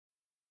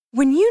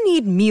When you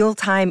need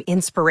mealtime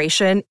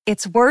inspiration,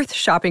 it's worth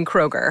shopping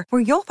Kroger,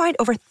 where you'll find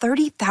over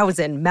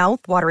 30,000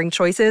 mouth-watering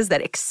choices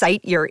that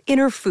excite your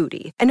inner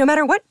foodie. And no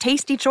matter what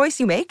tasty choice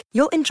you make,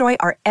 you'll enjoy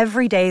our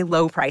everyday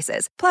low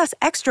prices, plus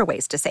extra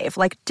ways to save,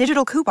 like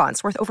digital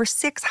coupons worth over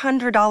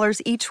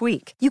 $600 each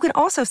week. You can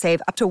also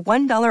save up to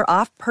 $1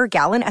 off per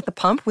gallon at the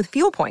pump with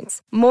fuel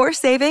points. More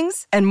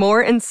savings and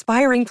more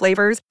inspiring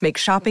flavors make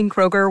shopping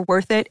Kroger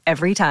worth it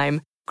every time.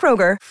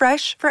 Kroger,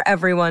 fresh for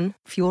everyone.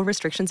 Fuel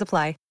restrictions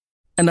apply.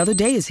 Another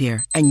day is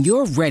here, and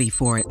you're ready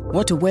for it.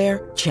 What to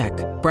wear? Check.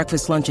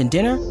 Breakfast, lunch, and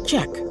dinner?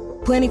 Check.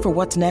 Planning for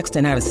what's next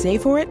and how to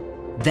save for it?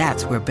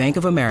 That's where Bank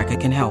of America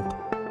can help.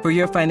 For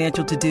your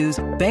financial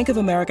to-dos, Bank of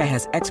America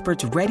has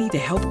experts ready to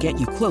help get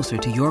you closer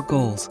to your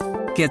goals.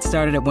 Get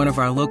started at one of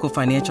our local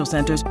financial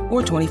centers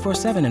or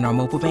 24/7 in our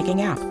mobile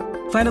banking app.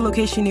 Find a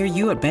location near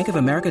you at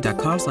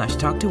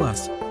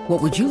bankofamerica.com/talktous.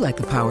 What would you like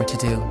the power to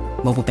do?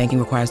 Mobile banking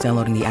requires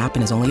downloading the app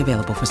and is only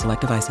available for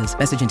select devices.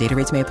 Message and data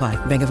rates may apply.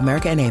 Bank of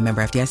America N.A.,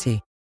 member FDIC.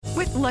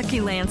 With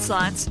Lucky Land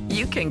Slots,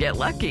 you can get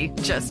lucky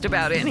just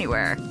about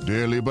anywhere.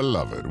 Dearly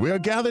beloved, we are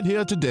gathered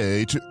here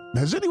today to...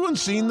 Has anyone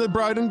seen the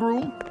bride and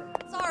groom?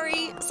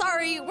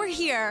 Sorry, we're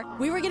here.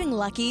 We were getting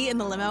lucky in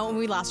the limo and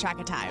we lost track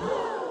of time.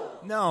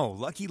 No,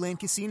 Lucky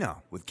Land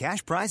Casino, with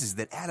cash prizes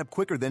that add up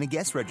quicker than a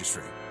guest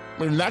registry.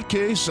 In that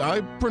case,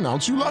 I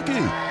pronounce you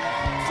lucky.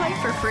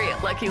 Play for free at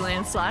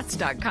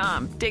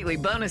LuckyLandSlots.com. Daily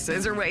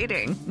bonuses are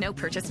waiting. No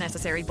purchase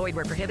necessary. Void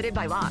where prohibited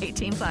by law.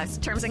 18+.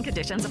 Terms and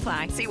conditions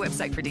apply. See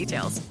website for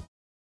details.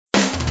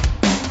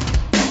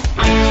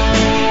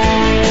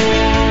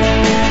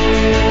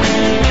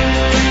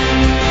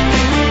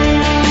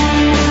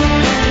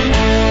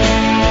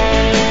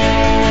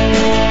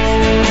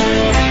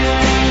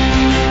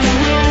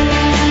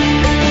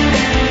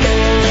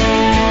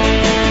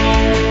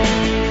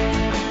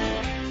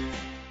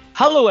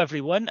 Hello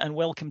everyone and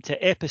welcome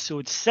to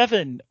episode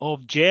 7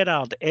 of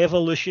Gerrard,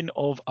 Evolution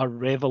of a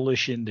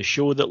Revolution, the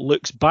show that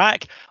looks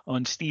back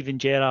on Steven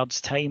Gerrard's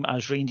time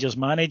as Rangers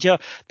manager,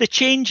 the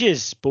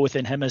changes both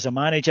in him as a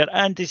manager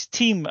and his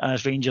team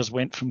as Rangers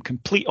went from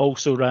complete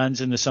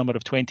also-rans in the summer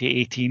of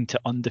 2018 to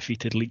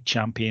undefeated league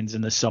champions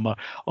in the summer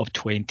of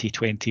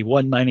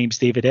 2021. My name's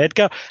David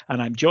Edgar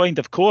and I'm joined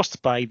of course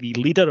by the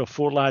leader of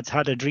Four Lads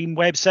Had a Dream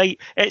website,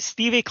 it's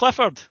Stevie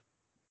Clifford.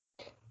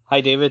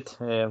 Hi David,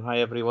 hi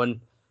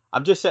everyone.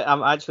 I'm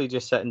actually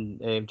just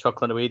sitting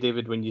chuckling away,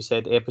 David, when you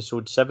said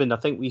episode 7. I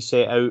think we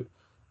set out,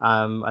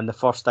 and the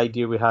first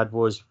idea we had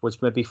was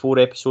maybe 4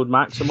 episode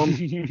maximum,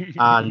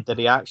 and the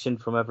reaction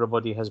from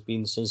everybody has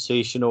been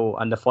sensational,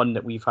 and the fun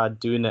that we've had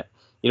doing it.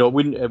 You know, it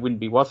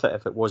wouldn't be worth it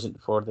if it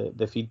wasn't for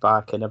the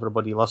feedback and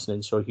everybody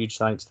listening. So huge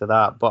thanks to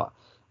that. But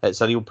it's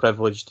a real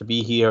privilege to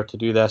be here to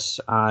do this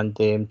and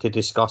to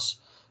discuss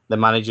the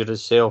manager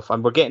himself.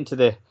 And we're getting to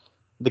the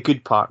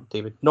good part,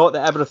 David. Not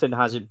that everything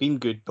hasn't been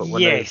good, but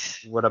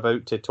we're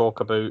about to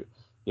talk about,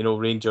 you know,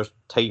 Rangers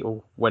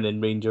title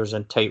winning Rangers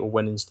and title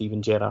winning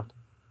Steven Gerrard.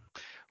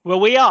 Well,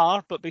 we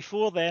are, but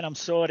before then, I'm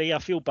sorry, I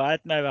feel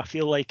bad now. I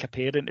feel like a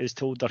parent who's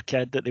told their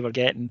kid that they were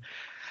getting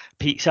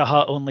Pizza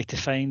Hut only to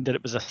find that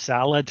it was a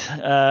salad.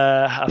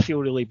 I feel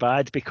really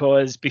bad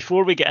because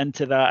before we get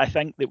into that, I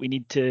think that we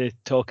need to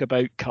talk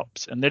about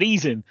cups. And the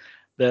reason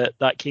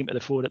that came to the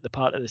fore at the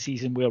part of the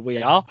season where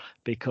we are,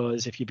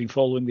 because if you've been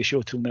following the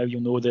show till now,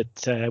 you'll know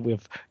that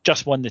we've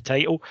just won the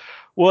title,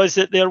 was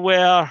that there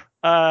were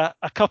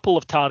a couple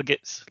of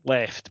targets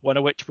left, one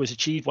of which was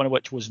achieved, one of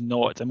which was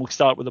not. And we'll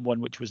start with the one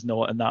which was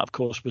not, and that, of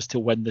course, was to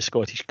win the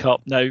Scottish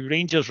Cup. Now,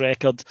 Rangers'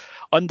 record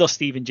under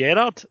Steven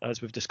Gerrard,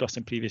 as we've discussed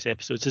in previous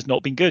episodes, has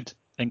not been good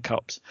in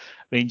Cups.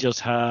 Rangers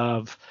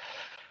have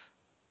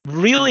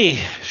really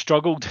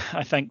struggled,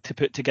 I think, to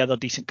put together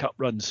decent Cup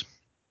runs.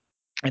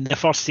 In the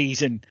first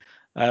season,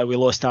 we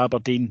lost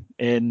Aberdeen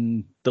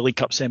in the League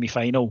Cup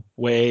semi-final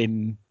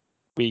when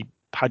we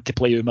had to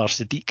play Umar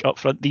Sadiq up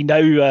front. The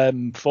now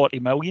 40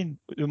 million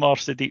Umar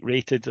Sadiq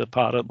rated,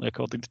 apparently,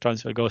 according to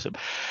Transfer Gossip,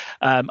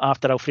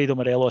 after Alfredo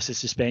Morelos'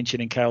 suspension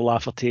and Kyle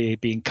Lafferty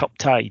being cup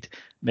tied,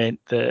 meant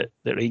that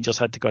Rangers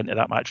had to go into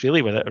that match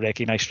really without a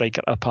recognised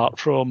striker, apart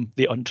from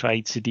the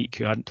untried Sadiq,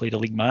 who hadn't played a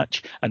league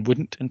match and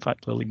wouldn't, in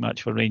fact, play a league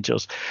match for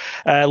Rangers.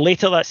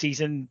 Later that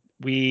season,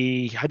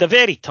 we had a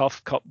very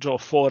tough cup draw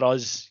for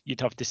us,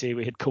 you'd have to say.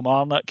 We had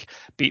Kilmarnock,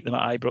 beat them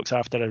at Ibrox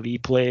after a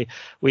replay.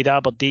 We had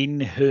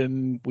Aberdeen,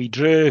 whom we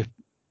drew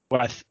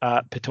with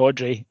at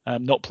Pittodrie,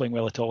 not playing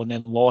well at all, and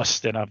then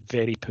lost in a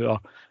very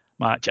poor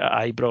match at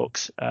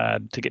Ibrox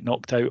to get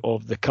knocked out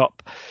of the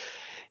cup.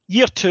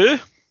 Year 2,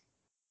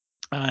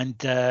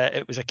 and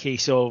it was a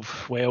case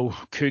of, well,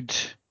 could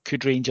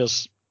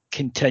Rangers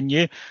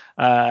continue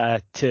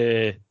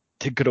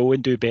to grow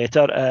and do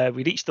better?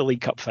 We reached the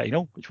League Cup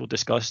final, which we'll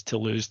discuss, to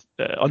lose,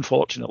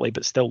 unfortunately,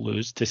 but still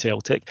lose to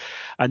Celtic.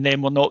 And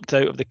then we're knocked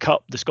out of the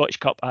Cup, the Scottish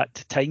Cup, at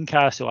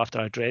Tynecastle after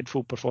a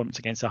dreadful performance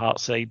against the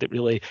Hearts side that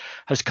really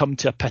has come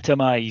to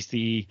epitomise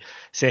the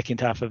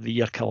second half of the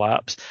year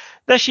collapse.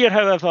 This year,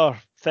 however,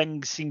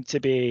 things seem to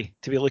be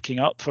looking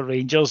up for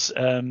Rangers.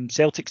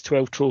 Celtic's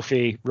 12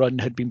 trophy run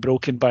had been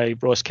broken by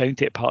Ross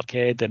County at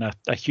Parkhead in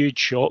a huge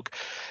shock.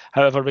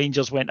 However,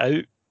 Rangers went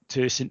out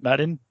to St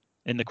Mirren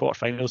in the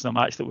quarterfinals in a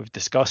match that we've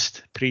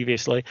discussed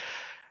previously.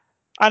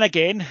 And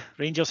again,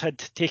 Rangers had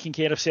taken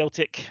care of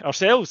Celtic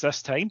ourselves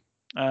this time.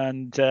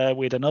 And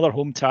we had another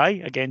home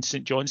tie against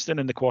St Johnstone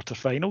in the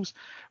quarterfinals.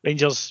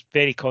 Rangers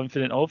very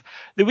confident of.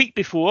 The week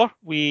before,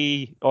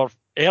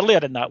 earlier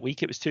in that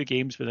week, it was 2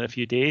 games within a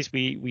few days,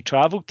 we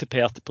travelled to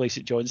Perth to play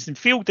St Johnstone,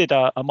 fielded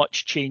a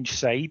much changed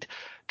side,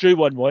 drew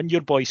 1-1.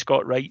 Your boy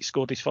Scott Wright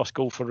scored his first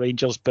goal for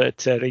Rangers,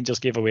 but Rangers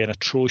gave away an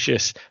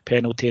atrocious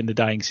penalty in the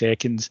dying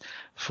seconds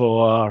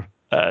for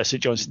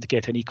St Johnstone to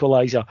get an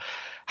equaliser.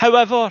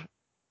 However,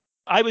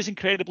 I was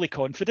incredibly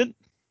confident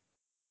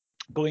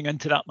going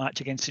into that match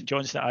against St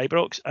Johnstone at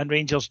Ibrox, and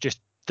Rangers just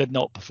did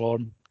not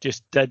perform.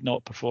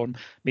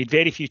 Made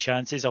very few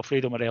chances.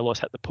 Alfredo Morelos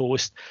hit the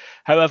post.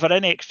 However,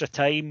 in extra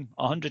time,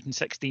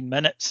 116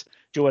 minutes,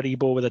 Joe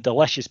Aribo with a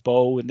delicious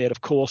ball, and there,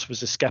 of course,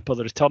 was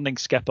the returning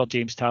skipper,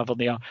 James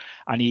Tavernier,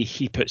 and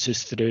he puts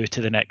us through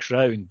to the next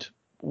round.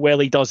 Well,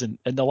 he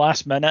doesn't. In the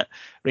last minute,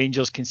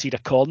 Rangers concede a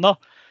corner.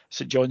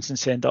 St Johnstone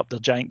send up their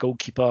giant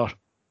goalkeeper,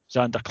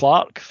 Zander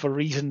Clark, for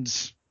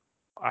reasons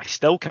I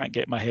still can't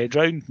get my head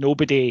round.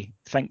 Nobody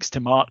thinks to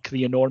mark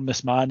the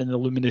enormous man in the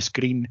luminous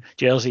green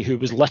jersey who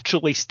was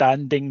literally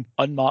standing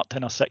unmarked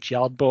in a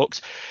 6-yard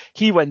box.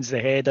 He wins the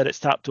header.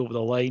 It's tapped over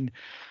the line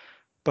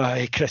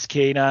by Chris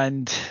Kane,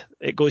 and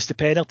it goes to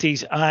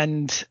penalties.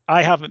 And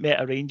I haven't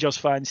met a Rangers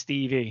fan,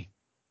 Stevie,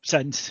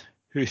 since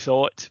who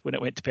thought when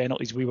it went to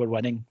penalties we were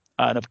winning.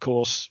 And of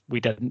course, we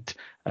didn't.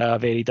 A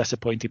very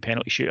disappointing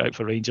penalty shootout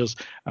for Rangers,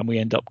 and we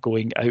end up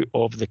going out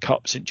of the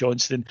cup. St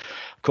Johnstone,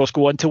 of course,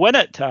 go on to win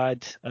it, to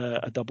add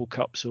a double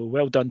cup. So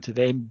well done to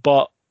them.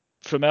 But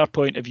from our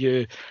point of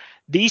view,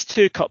 these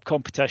 2 cup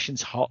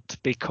competitions hurt,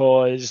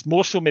 because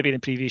more so maybe than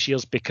previous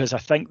years, because I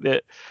think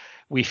that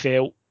we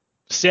felt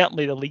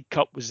certainly the League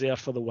Cup was there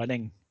for the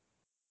winning,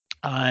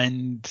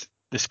 and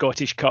the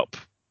Scottish Cup,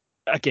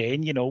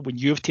 again, when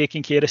you've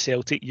taken care of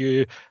Celtic,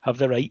 you have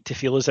the right to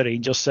feel as a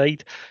Rangers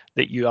side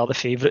that you are the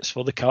favourites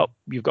for the cup.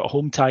 You've got a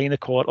home tie in the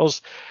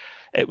quarters.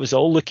 It was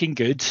all looking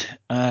good,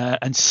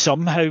 and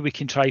somehow we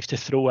contrived to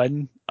throw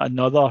in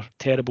another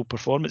terrible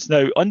performance.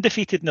 Now,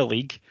 undefeated in the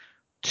league,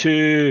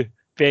 2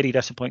 very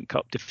disappointing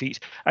cup defeats,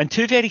 and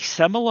 2 very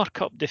similar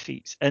cup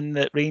defeats, in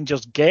that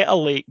Rangers get a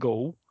late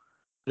goal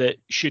that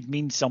should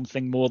mean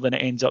something more than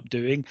it ends up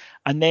doing,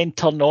 and then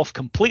turn off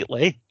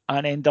completely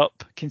and end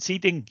up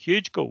conceding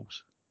huge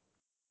goals.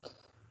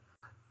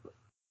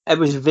 It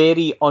was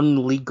very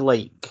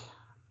unleague-like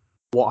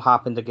what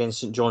happened against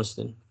St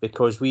Johnstone,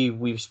 because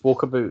we've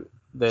spoke about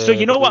the... So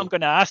you know what I'm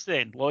going to ask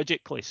then,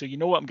 logically. So you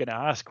know what I'm going to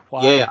ask.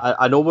 Why? Yeah,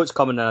 I know what's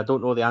coming, and I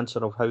don't know the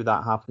answer of how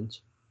that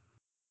happens.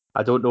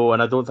 I don't know,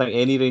 and I don't think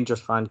any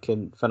Rangers fan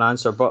can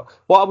answer. But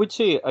what I would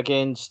say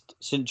against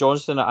St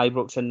Johnstone at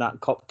Ibrox in that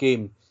cup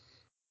game,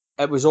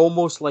 it was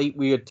almost like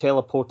we had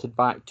teleported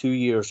back 2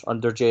 years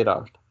under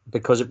Gerrard,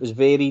 because it was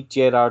very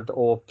Gerrard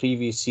of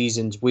previous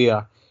seasons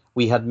where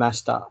we had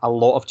missed a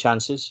lot of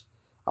chances.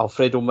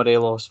 Alfredo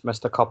Morelos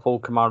missed a couple,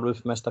 Kemar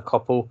Roofe missed a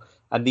couple,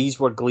 and these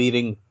were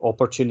glaring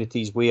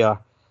opportunities where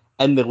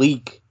in the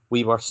league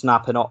we were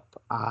snapping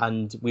up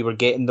and we were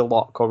getting the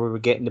luck or we were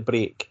getting the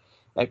break.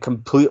 It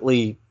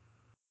completely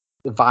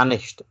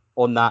vanished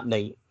on that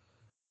night.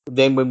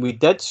 Then when we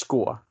did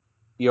score,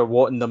 you're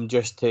wanting them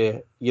just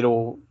to,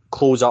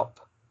 close up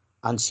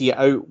and see it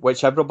out,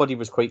 which everybody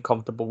was quite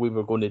comfortable we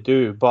were going to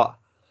do. But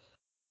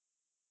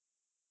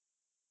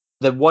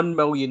the $1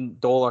 million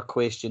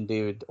question,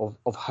 David,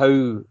 of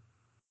how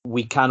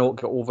we cannot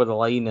get over the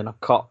line in a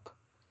cup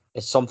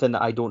is something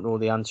that I don't know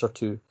the answer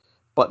to.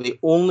 But the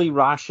only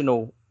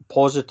rational,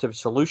 positive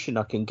solution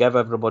I can give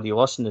everybody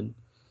listening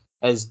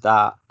is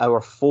that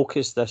our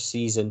focus this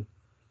season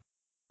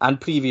and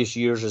previous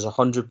years has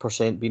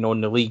 100% been on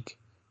the league.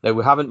 Now,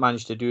 we haven't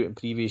managed to do it in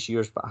previous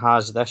years, but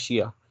has this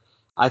year.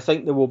 I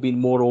think there will be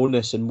more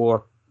onus and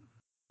more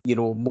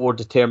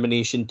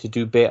determination to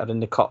do better in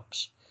the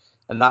cups.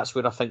 And that's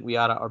where I think we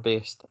are at our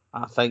best.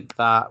 I think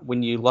that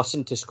when you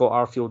listen to Scott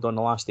Arfield on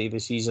the last day of the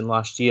season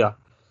last year,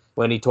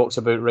 when he talks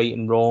about right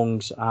and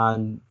wrongs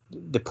and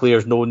the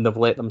players knowing they've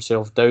let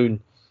themselves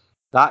down,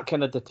 that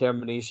kind of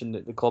determination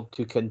that the club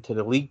took into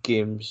the league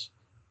games,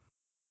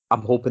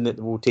 I'm hoping that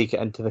we'll take it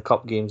into the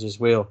cup games as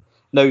well.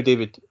 Now,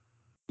 David,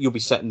 you'll be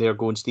sitting there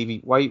going,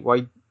 Stevie,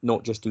 why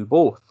not just do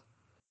both?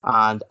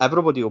 And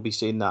everybody will be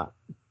saying that.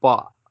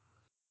 But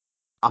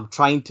I'm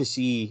trying to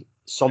see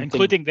something...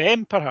 Including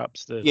them,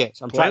 perhaps?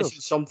 Yes, I'm trying to see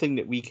something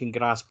that we can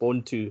grasp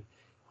onto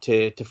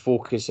to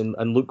focus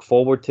and look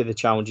forward to the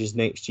challenges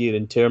next year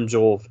in terms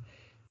of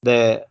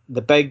the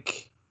big...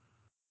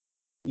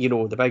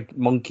 the big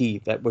monkey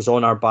that was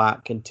on our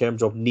back in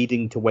terms of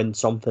needing to win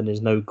something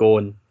is now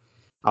gone.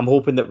 I'm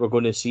hoping that we're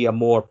going to see a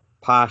more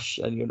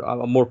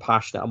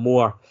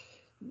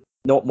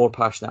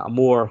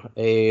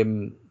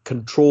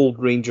controlled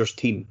Rangers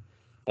team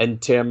in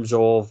terms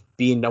of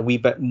being a wee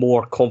bit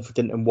more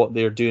confident in what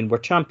they're doing. We're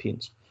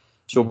champions.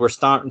 So we're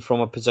starting from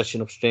a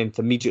position of strength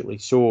immediately.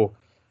 So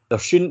there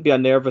shouldn't be a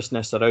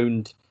nervousness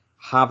around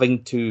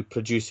having to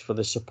produce for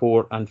the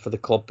support and for the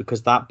club,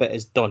 because that bit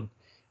is done.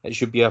 It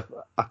should be a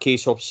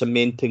case of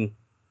cementing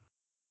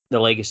the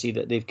legacy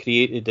that they've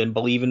created and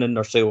believing in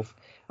themselves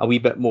a wee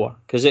bit more.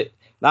 Because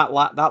that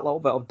little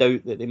bit of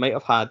doubt that they might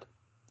have had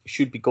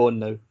should be gone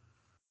now.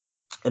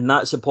 And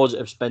that's a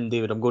positive spin,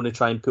 David, I'm going to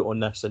try and put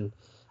on this and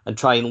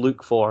try and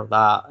look for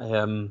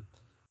that.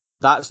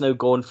 That's now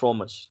gone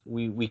from us.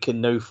 We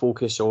can now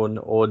focus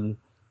on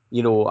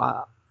you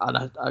know,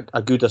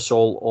 a good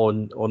assault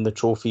on the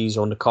trophies,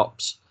 on the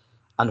cups,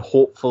 and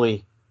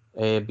hopefully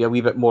be a wee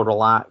bit more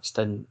relaxed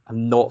and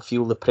not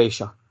feel the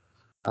pressure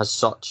as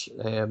such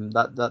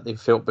that they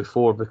felt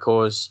before.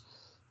 Because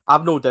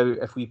I've no doubt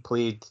if we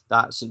played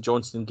that St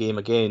Johnstone game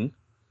again,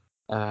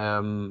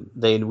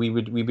 then we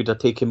would have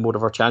taken more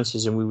of our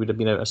chances and we would have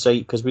been out of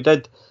sight. Because we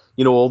did,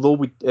 you know,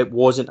 although it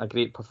wasn't a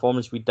great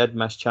performance, we did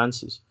miss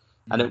chances,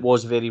 and it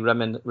was very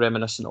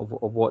reminiscent of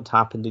what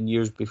happened in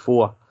years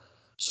before.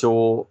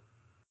 So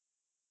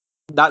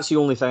that's the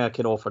only thing I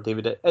can offer,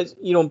 David. It's,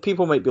 you know,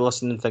 people might be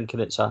listening and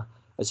thinking it's a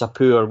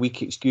poor,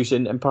 weak excuse,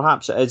 and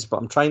perhaps it is, but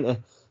I'm trying to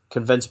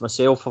convince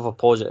myself of a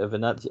positive,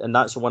 and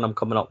that's the one I'm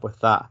coming up with.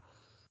 That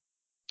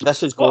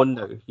this is gone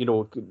now. You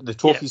know, the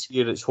trophy's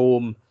here, it's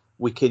home.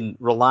 We can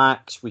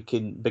relax. We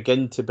can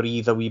begin to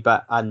breathe a wee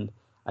bit and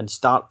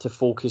start to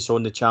focus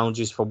on the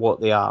challenges for what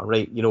they are.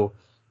 Right? You know,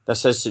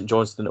 this is St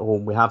Johnstone at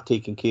home. We have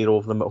taken care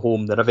of them at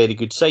home. They're a very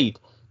good side.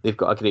 They've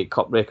got a great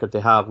cup record. They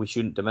have. We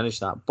shouldn't diminish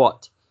that.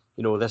 But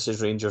you know, this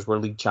is Rangers. We're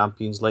league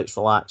champions. Let's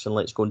relax and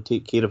let's go and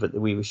take care of it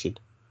the way we should.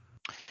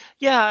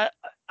 Yeah,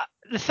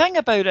 the thing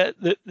about it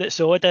that's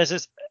odd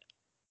is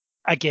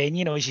again,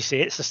 you know, as you say,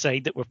 it's a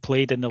side that we've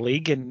played in the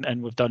league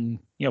and we've done,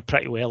 you know,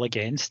 pretty well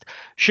against.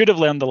 Should have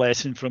learned the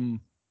lesson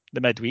from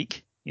the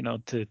midweek, you know,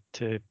 to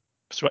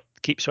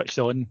keep switched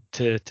on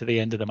to the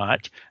end of the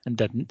match, and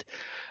didn't.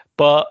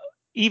 But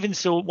even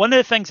so, one of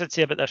the things I'd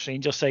say about this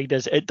Rangers side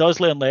is it does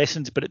learn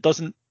lessons, but it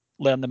doesn't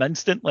learn them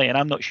instantly. And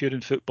I'm not sure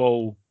in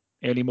football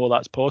anymore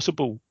that's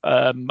possible.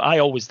 I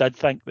always did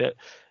think that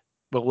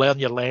we'll learn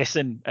your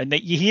lesson, and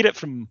that you hear it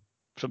from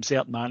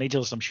certain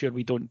managers. I'm sure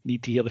we don't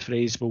need to hear the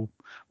phrase "we'll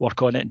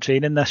work on it in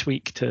training this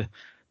week" to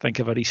think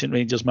of a recent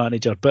Rangers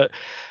manager, but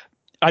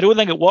I don't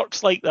think it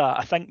works like that.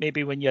 I think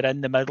maybe when you're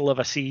in the middle of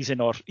a season,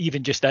 or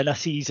even just in a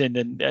season,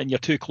 and you're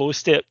too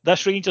close to it,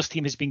 this Rangers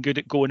team has been good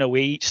at going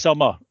away each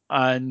summer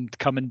and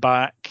coming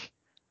back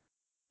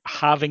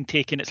having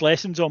taken its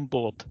lessons on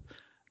board,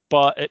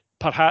 but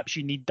perhaps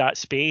you need that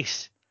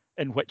space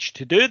in which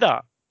to do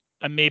that,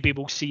 and maybe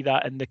we'll see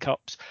that in the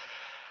cups.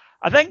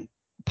 I think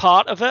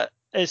part of it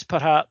is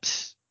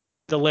perhaps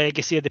the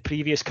legacy of the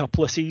previous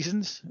couple of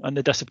seasons and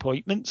the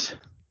disappointments,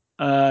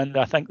 and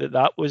I think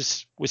that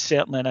was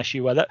certainly an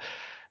issue with it.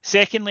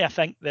 Secondly, I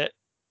think that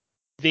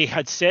they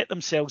had set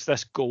themselves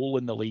this goal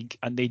in the league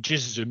and they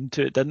just zoomed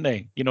to it, didn't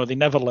they? You know, they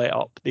never let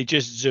up. They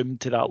just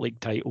zoomed to that league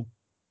title.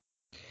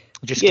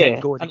 Just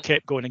kept going and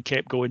kept going and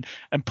kept going,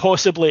 and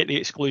possibly at the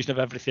exclusion of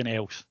everything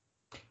else.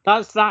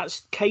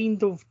 That's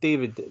kind of,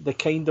 David, the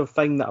kind of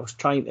thing that I was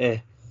trying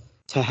to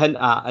hint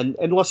at.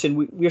 And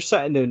listen, we're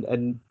sitting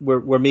and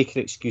we're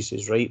making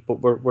excuses, right? But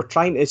we're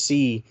trying to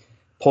see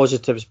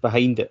positives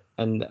behind it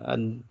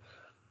and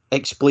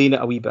explain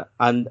it a wee bit.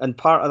 And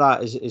part of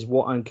that is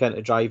what I'm trying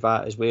to drive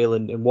at as well,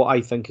 and what I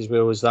think as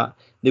well is that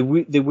they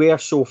were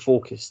so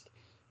focused.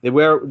 They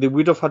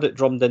would have had it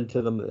drummed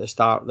into them at the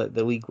start that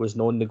the league was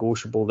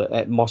non-negotiable, that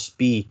it must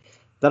be.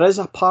 There is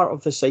a part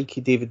of the psyche,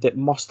 David, that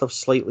must have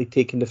slightly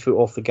taken the foot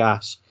off the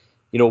gas,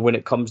 you know, when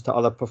it comes to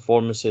other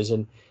performances.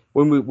 And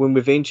when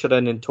we venture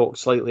in and talk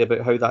slightly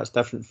about how that's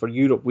different for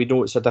Europe, we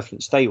know it's a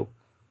different style.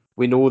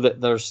 We know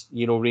that there's,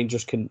 you know,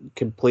 Rangers can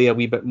play a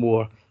wee bit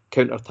more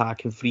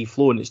counter-attack and free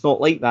flow, and it's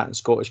not like that in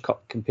Scottish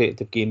Cup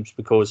competitive games,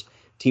 because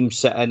teams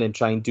sit in and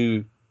try and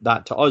do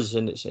that to us,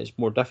 and it's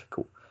more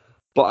difficult.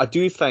 But I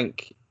do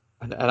think,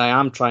 and I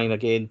am trying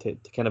again to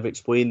kind of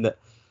explain that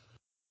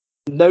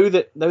now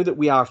that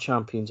we are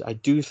champions, I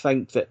do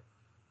think that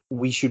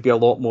we should be a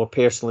lot more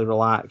personally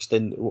relaxed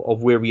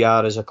of where we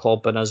are as a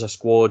club and as a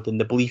squad,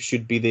 and the belief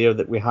should be there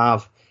that we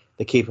have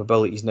the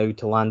capabilities now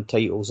to land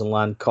titles and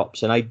land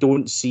cups. And I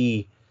don't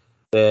see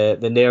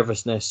the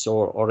nervousness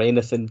or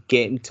anything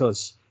getting to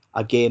us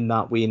again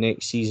that way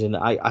next season.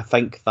 I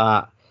think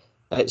that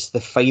it's the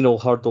final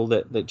hurdle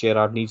that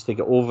Gerrard needs to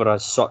get over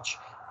as such,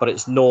 but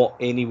it's not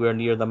anywhere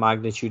near the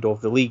magnitude of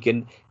the league.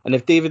 And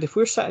if, David, if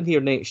we're sitting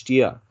here next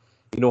year,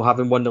 you know,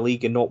 having won the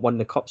league and not won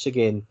the cups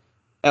again,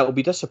 it'll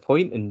be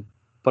disappointing,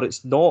 but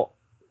it's not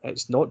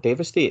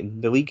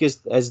devastating. The league is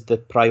the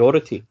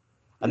priority.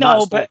 And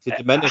that's not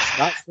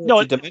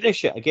to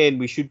diminish it. Again,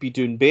 we should be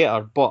doing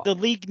better, but the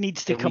league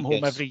needs to come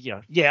home every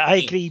year. Yeah, I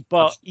agree,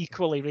 but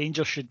equally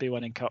Rangers should be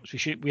winning cups.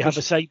 We have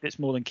a side that's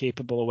more than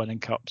capable of winning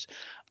cups.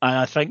 And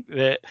I think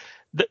that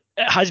it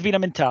has been a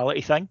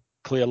mentality thing,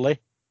 clearly.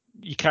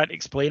 You can't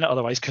explain it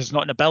otherwise, because it's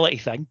not an ability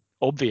thing,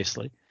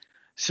 obviously.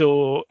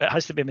 So it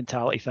has to be a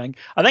mentality thing.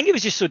 I think it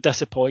was just so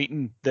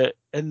disappointing that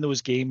in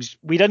those games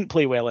we didn't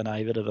play well in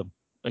either of them.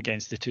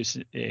 against the two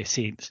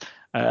Saints,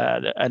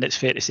 and it's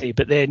fair to say.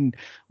 But then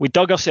we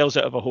dug ourselves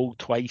out of a hole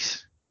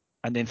twice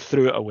and then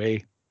threw it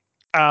away.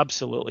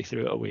 Absolutely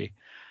threw it away.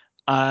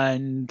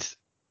 And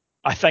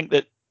I think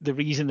that the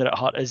reason that it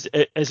hurt is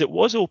it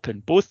was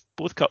open. Both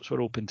cups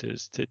were open to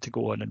us to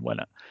go on and win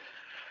it.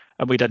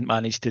 And we didn't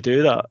manage to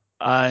do that.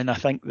 And I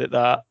think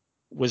that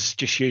was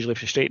just hugely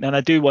frustrating. And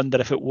I do wonder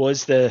if it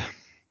was the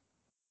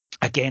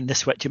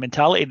switchy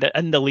mentality that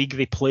in the league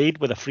they played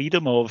with a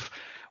freedom of,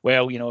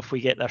 well, if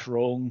we get this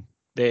wrong,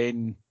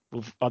 then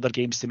we've other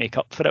games to make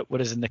up for it.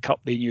 Whereas in the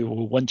cup, they knew,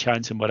 well, one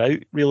chance and we're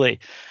out, really.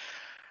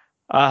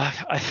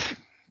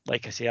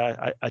 Like I say,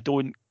 I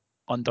don't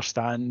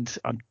understand.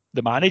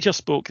 The manager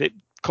spoke, that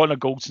Connor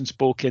Goldson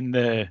spoke in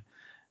the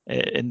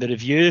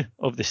review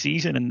of the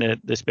season in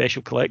the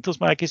Special Collectors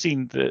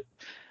magazine, that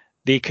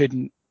they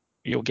couldn't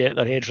get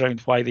their heads around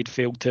why they'd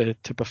failed to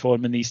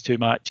perform in these two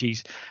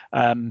matches.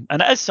 And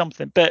it is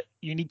something, but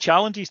you need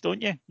challenges,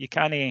 don't you? You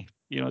can't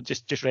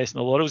just rest in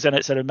the laurels. And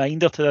it's a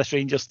reminder to this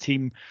Rangers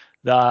team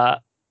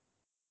that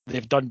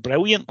they've done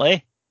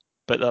brilliantly,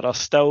 but there are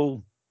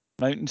still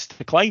mountains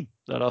to climb.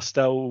 There are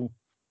still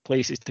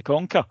places to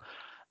conquer.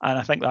 And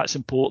I think that's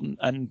important,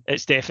 and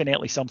it's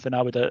definitely something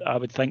I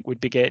would think would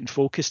be getting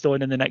focused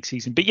on in the next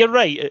season. But you're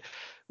right,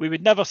 we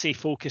would never say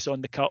focus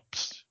on the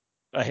cups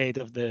ahead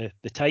of the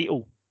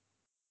title.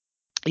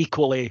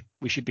 Equally,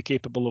 we should be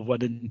capable of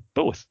winning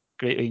both.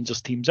 Great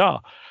Rangers teams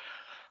are.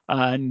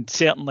 And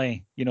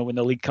certainly, when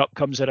the League Cup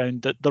comes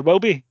around, there will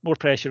be more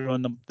pressure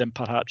on them than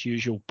perhaps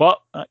usual.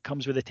 But that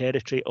comes with the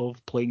territory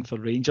of playing for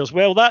Rangers.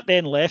 Well, that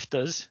then left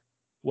us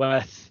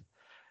with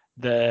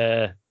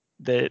the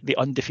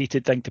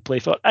undefeated thing to play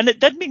for. And it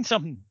did mean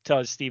something to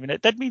us, Stephen.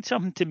 It did mean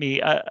something to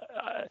me.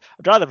 I'd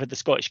rather have had the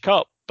Scottish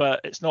Cup,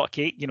 but it's not a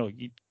cake.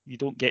 You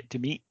don't get to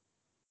meet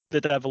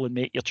the devil and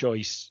make your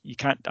choice. You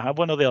can't have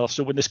one or the other.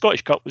 So when the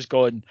Scottish Cup was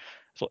gone,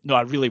 I thought, no,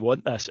 I really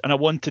want this. And I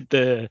wanted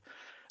the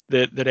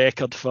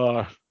record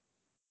for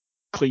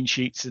clean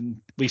sheets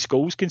and least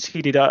goals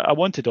conceded. I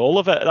wanted all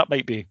of it. That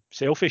might be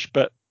selfish,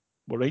 but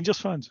we're Rangers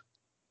fans.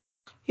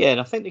 Yeah, and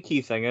I think the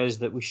key thing is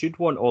that we should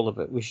want all of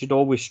it. We should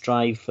always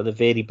strive for the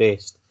very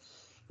best.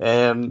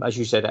 As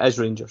you said, it is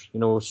Rangers,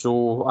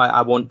 so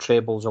I want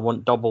trebles, I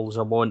want doubles,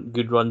 I want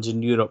good runs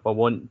in Europe, I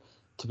want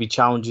to be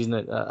challenging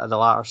at the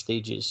latter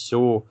stages.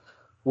 So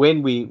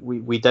when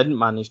we didn't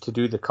manage to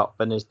do the cup,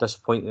 and as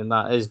disappointing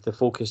that is, the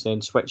focus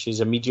then switches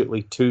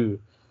immediately to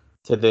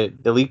the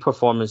league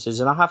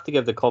performances. And I have to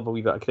give the club a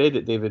wee bit of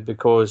credit, David,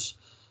 because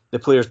the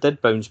players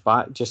did bounce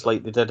back, just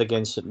like they did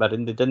against St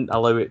Mirren. They didn't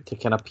allow it to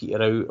kind of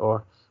peter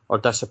out or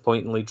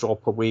disappointingly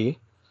drop away.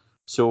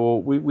 So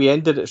we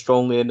ended it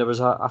strongly, and there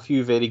was a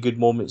few very good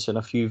moments and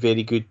a few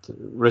very good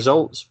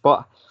results.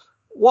 But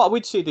what I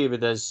would say,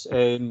 David, is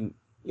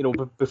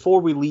before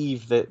we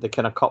leave the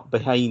kind of cup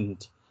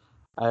behind,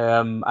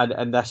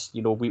 and this,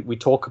 we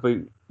talk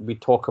about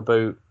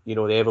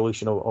the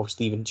evolution of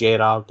Steven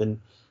Gerrard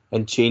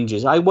and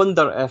changes. I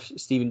wonder if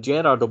Steven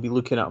Gerrard will be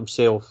looking at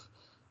himself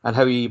and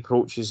how he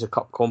approaches the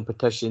cup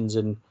competitions,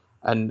 and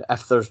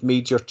if there's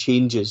major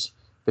changes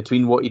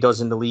between what he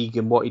does in the league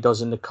and what he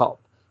does in the cup,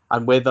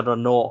 and whether or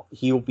not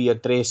he'll be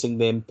addressing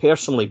them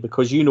personally,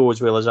 because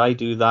as well as I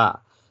do that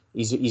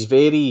he's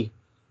very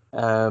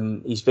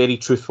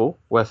truthful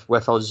with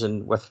us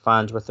and with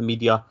fans, with the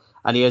media,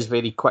 and he is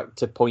very quick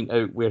to point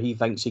out where he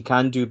thinks he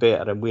can do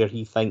better and where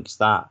he thinks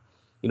that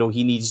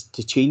he needs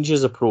to change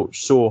his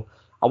approach. So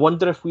I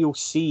wonder if we'll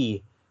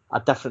see a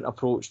different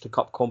approach to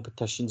cup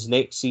competitions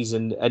next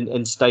season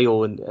in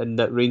style, and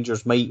that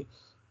Rangers might,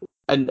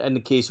 in the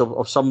case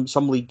of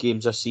some league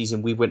games this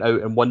season, we went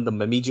out and won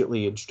them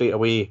immediately and straight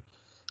away,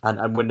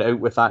 and went out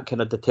with that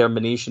kind of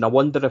determination. I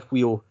wonder if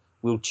we'll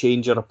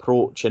change our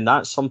approach, and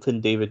that's something,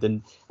 David,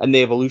 and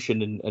the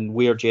evolution and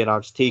where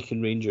Gerrard's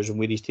taken Rangers and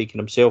where he's taken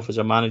himself as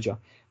a manager.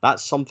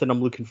 That's something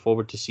I'm looking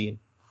forward to seeing.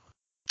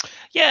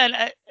 Yeah,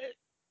 and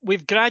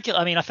we've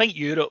gradually, I think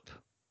Europe,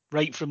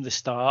 right from the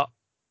start,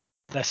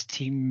 this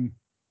team,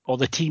 or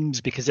the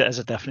teams, because it is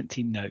a different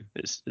team now,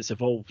 it's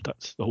evolved.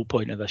 That's the whole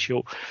point of this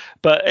show.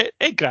 But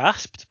it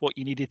grasped what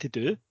you needed to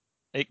do.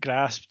 It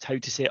grasped how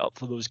to set up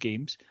for those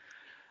games.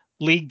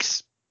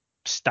 Leagues,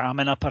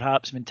 stamina,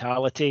 perhaps,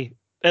 mentality,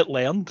 it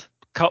learned.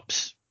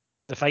 Cups,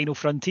 the final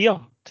frontier,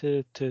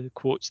 to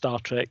quote Star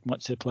Trek,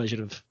 much to the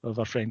pleasure of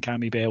our friend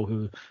Cammy Bell,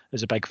 who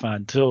is a big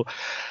fan. So,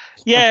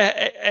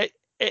 yeah,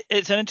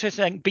 it's an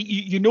interesting thing. But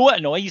it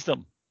annoys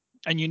them.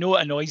 And it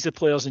annoys the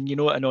players, and it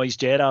annoys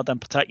Gerrard in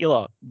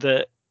particular,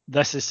 that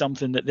this is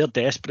something that they're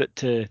desperate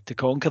to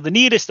conquer. The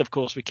nearest, of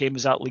course, we came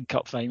was that League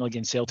Cup final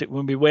against Celtic,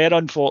 when we were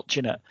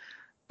unfortunate,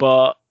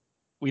 but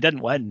we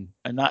didn't win,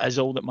 and that is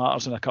all that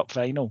matters in a cup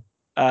final.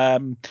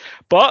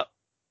 But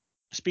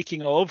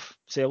speaking of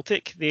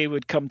Celtic, they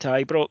would come to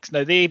Ibrox.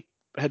 Now, they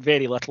had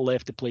very little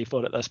left to play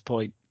for at this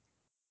point.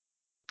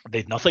 They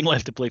had nothing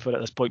left to play for at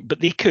this point, but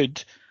they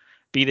could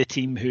be the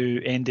team who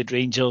ended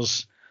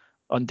Rangers'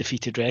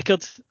 undefeated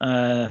record,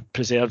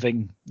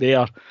 preserving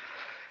their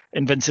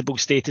invincible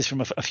status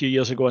from a few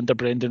years ago under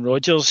Brendan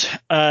Rodgers.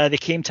 They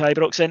came to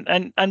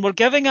Ibrox and were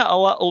giving it a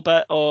little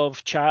bit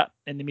of chat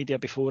in the media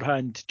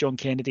beforehand. John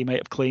Kennedy might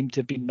have claimed to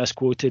have been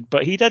misquoted,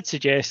 but he did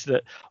suggest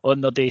that on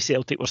their day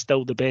Celtic were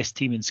still the best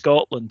team in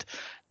Scotland.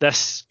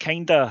 This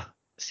kind of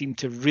seemed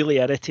to really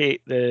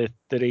irritate the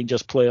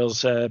Rangers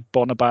players.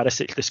 Borna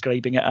Barisic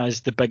describing it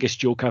as the biggest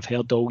joke I've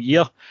heard all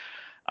year.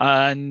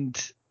 And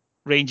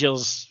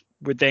Rangers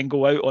would then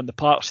go out on the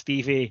park,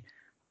 Stevie,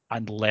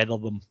 and leather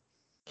them.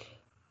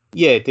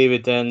 Yeah,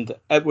 David, and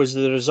it was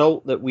the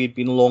result that we'd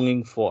been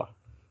longing for.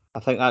 I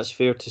think that's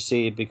fair to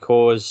say,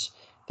 because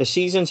the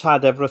season's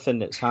had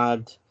everything. It's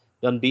had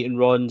the unbeaten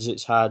runs,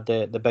 it's had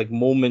the big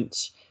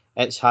moments,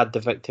 it's had the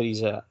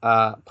victories at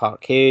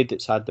Parkhead,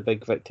 it's had the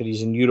big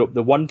victories in Europe.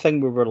 The one thing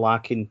we were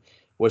lacking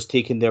was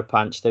taking their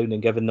pants down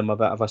and giving them a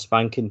bit of a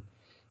spanking.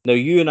 Now,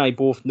 you and I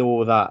both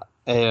know that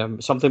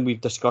something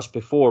we've discussed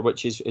before,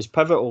 which is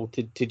pivotal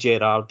to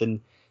Gerrard and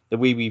the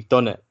way we've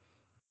done it.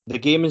 The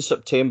game in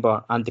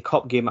September and the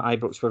cup game at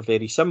Ibrox were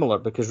very similar,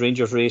 because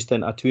Rangers raced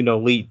into a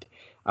 2-0 lead,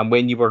 and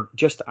when you were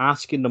just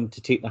asking them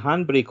to take the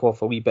handbrake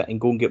off a wee bit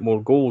and go and get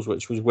more goals,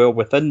 which was well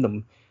within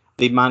them,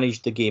 they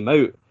managed the game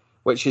out,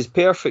 which is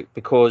perfect,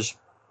 because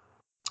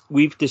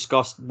we've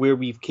discussed where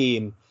we've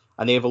came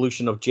and the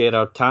evolution of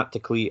Gerrard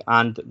tactically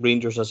and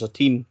Rangers as a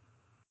team.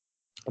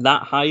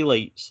 That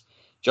highlights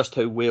just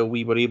how well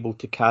we were able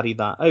to carry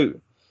that out.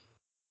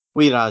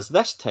 Whereas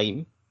this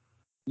time,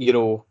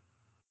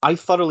 I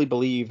thoroughly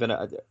believe, and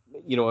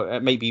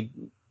it might be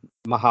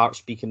my heart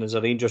speaking as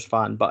a Rangers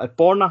fan, but if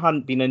Borna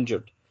hadn't been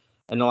injured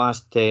in the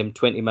last 20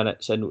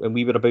 minutes and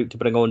we were about to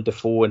bring on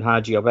Defoe and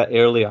Hadji a bit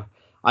earlier,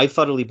 I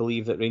thoroughly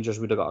believe that Rangers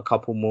would have got a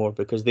couple more,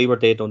 because they were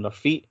dead on their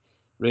feet.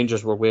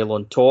 Rangers were well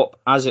on top.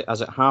 As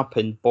it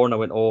happened, Borna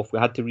went off. We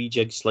had to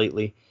rejig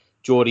slightly.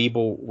 Joe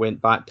Aribo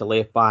went back to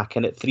left back,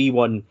 and at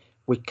 3-1,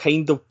 we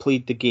kind of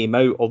played the game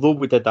out, although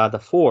we did add a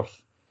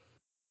fourth.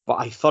 But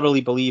I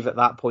thoroughly believe at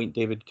that point,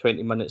 David,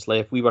 20 minutes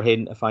left, we were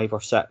heading to 5 or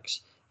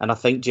 6. And I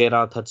think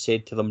Gerrard had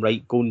said to them,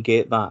 right, go and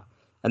get that.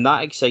 And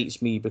that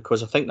excites me,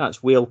 because I think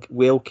that's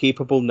well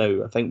capable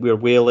now. I think we're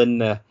well in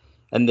the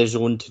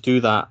zone to do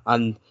that.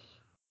 And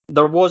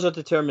there was a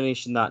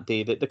determination that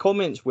day. That the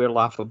comments were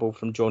laughable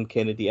from John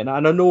Kennedy. And I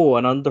know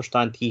and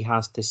understand he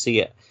has to say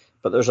it.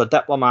 But there's a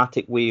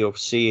diplomatic way of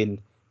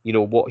saying,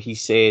 what he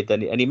said.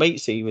 And he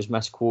might say he was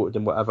misquoted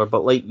and whatever.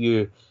 But like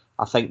you,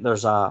 I think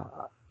there's a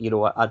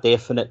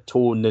definite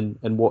tone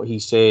in what he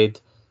said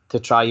to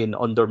try and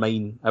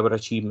undermine our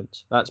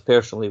achievements. That's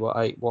personally what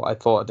I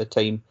thought at the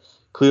time.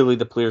 Clearly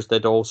the players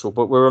did also,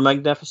 but we were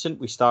magnificent.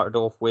 We started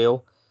off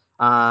well.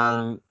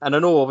 And I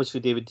know, obviously,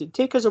 David,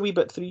 take us a wee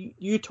bit through.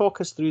 You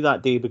talk us through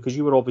that day, because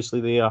you were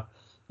obviously there.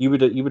 You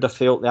would have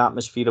felt the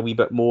atmosphere a wee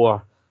bit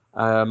more.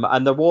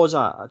 And there was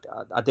a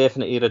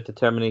definite air of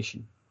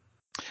determination.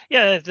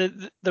 Yeah,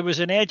 there was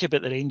an edge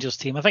about the Rangers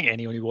team. I think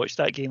anyone who watched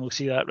that game will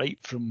see that right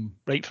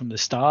from the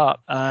start.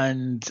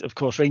 And of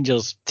course,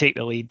 Rangers take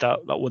the lead.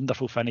 That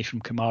wonderful finish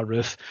from Kemar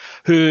Roofe,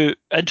 who,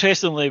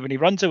 interestingly, when he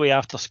runs away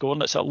after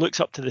scoring, it sort of looks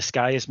up to the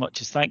sky as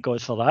much as thank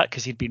God for that,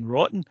 because he'd been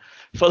rotten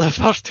for the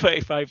first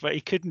 25, but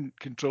he couldn't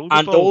control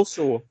the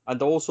ball.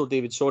 And also,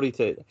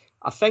 David,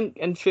 I think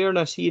in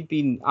fairness, he had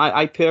been.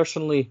 I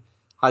personally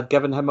had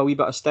given him a wee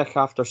bit of stick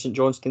after St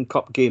Johnstone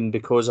Cup game,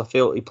 because I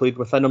felt he played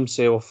within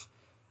himself.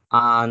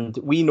 And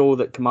we know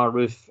that Kemar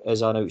Roofe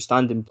is an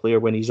outstanding player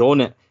when he's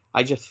on it.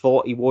 I just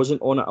thought he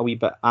wasn't on it a wee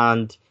bit,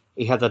 and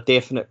he had a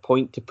definite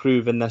point to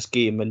prove in this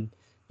game. And,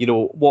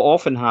 what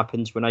often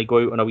happens when I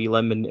go out on a wee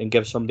limb and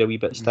give somebody a wee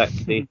bit of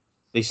stick,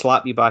 they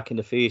slap you back in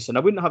the face. And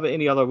I wouldn't have it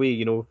any other way,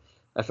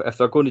 If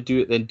they're going to do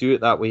it, then do it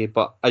that way.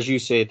 But as you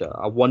said,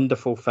 a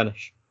wonderful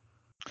finish.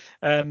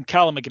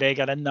 Callum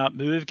McGregor in that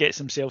move gets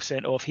himself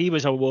sent off. He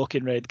was a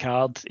walking red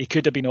card. He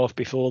could have been off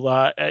before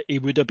that. He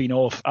would have been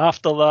off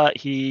after that.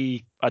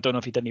 I don't know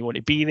if he didn't want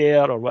to be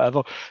there or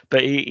whatever,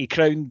 but he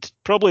crowned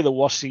probably the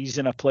worst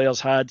season a player's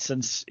had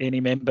since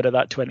any member of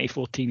that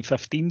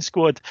 2014-15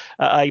 squad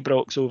at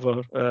Ibrox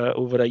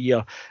over a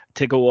year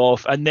to go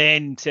off. And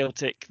then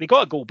Celtic, they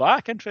got a goal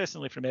back,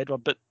 interestingly, from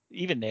Edward, but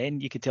even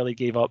then you could tell he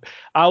gave up.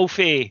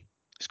 Alfie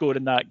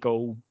scoring that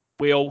goal,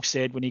 we all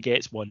said when he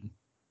gets one.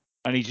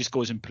 And he just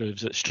goes and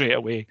proves it straight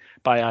away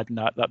by adding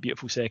that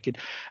beautiful second.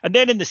 And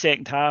then in the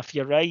second half,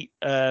 you're right,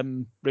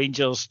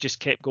 Rangers just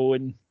kept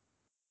going.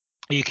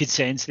 You could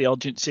sense the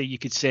urgency. You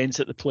could sense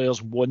that the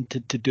players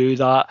wanted to do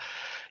that.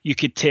 You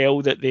could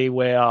tell that they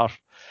were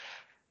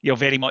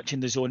very much in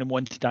the zone and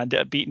wanted to hand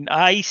it a beating.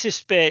 I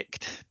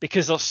suspect,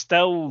 because there's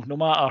still, no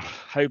matter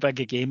how big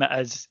a game it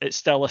is, it's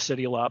still a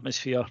surreal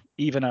atmosphere,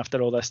 even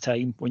after all this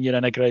time, when you're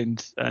in a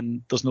ground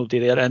and there's nobody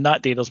there. And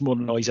that day, there's more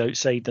noise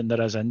outside than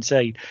there is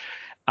inside.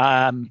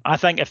 I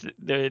think if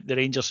the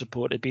Rangers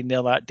support had been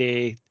there that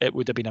day, it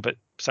would have been about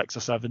 6 or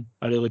 7.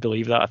 I really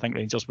believe that. I think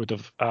Rangers would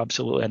have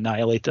absolutely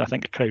annihilated. I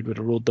think the crowd would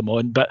have rolled them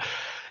on. But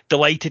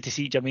delighted to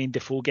see Jermaine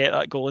Defoe get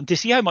that goal and to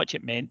see how much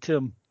it meant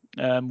to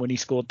him when he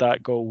scored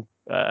that goal.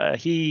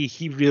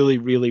 He really,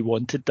 really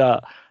wanted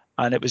that.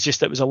 And it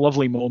was a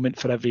lovely moment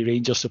for every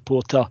Rangers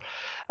supporter.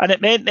 And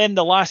it meant then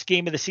the last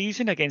game of the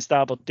season against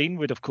Aberdeen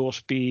would, of course,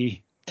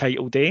 be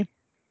title day.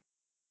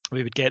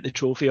 We would get the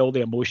trophy, all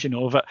the emotion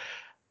of it.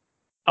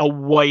 A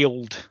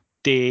wild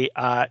day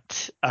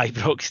at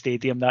Ibrox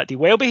Stadium that day.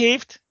 Well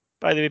behaved,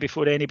 by the way,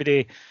 before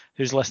anybody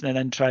who's listening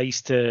in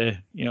tries to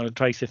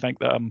think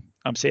that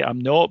I'm saying I'm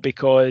not,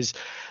 because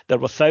there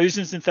were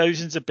thousands and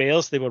thousands of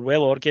Bears. They were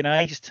well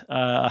organised.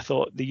 I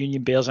thought the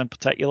Union Bears in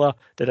particular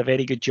did a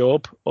very good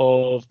job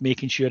of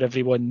making sure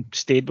everyone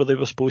stayed where they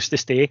were supposed to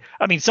stay.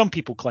 I mean, some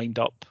people climbed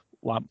up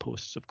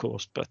lampposts, of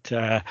course, but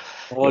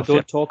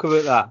don't talk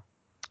about that.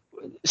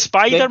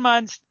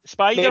 Spider-Man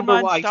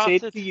Remember what started. I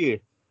said to you?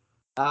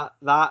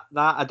 That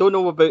I don't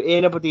know about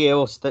anybody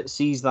else that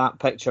sees that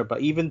picture,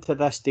 but even to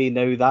this day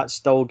now, that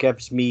still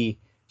gives me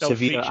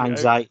severe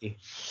anxiety.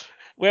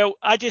 Well,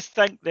 I just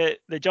think that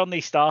the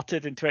journey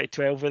started in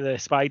 2012 with a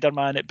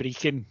Spider-Man at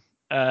Brecon,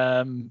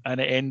 and it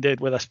ended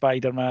with a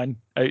Spider-Man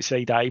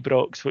outside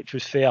Ibrox, which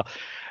was fair.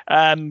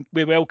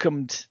 We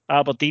welcomed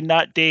Aberdeen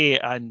that day,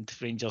 and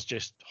Rangers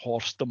just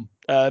horsed them.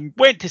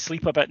 Went to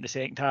sleep a bit in the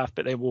second half,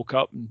 but then woke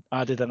up and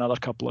added another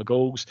couple of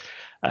goals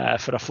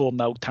for a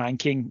 4-0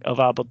 tanking of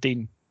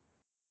Aberdeen.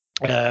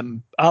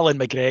 Alan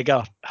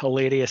McGregor,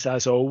 hilarious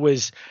as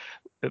always.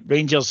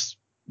 Rangers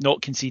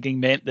not conceding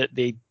meant that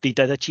they did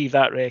achieve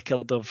that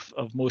record of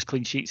most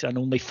clean sheets, and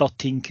only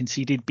 13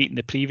 conceded, beating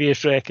the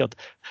previous record,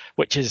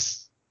 which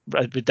is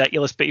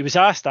ridiculous. But he was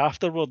asked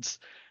afterwards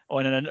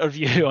on an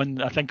interview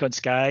on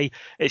Sky,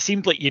 it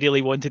seemed like you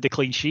really wanted a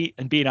clean sheet,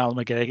 and being Alan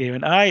McGregor, he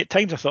went, at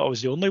times I thought I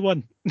was the only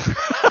one.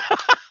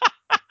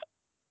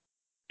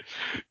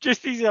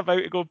 Just as he's about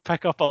to go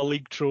pick up a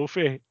league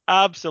trophy.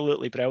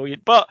 Absolutely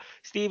brilliant. But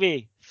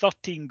Stevie,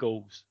 13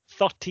 goals.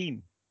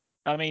 13.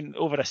 I mean,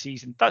 over a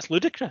season. That's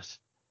ludicrous.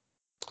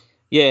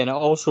 Yeah, and it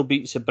also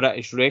beats the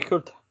British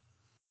record,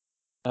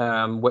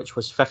 which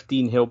was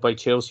 15 held by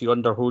Chelsea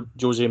under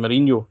Jose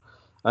Mourinho,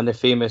 and the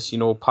famous,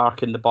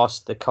 parking the bus,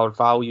 the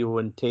Carvalho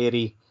and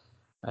Terry,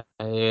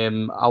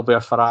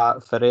 Albert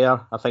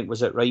Ferrer, I think,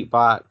 was at right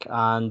back,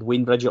 and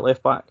Wayne Bridge at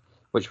left back,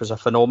 which was a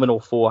phenomenal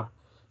 4.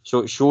 So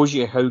it shows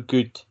you how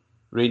good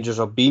Rangers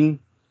have been.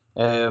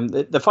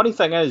 The funny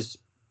thing is,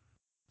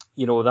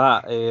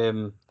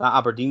 that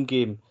Aberdeen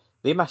game,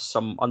 they missed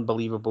some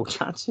unbelievable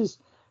chances.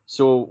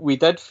 So we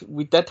did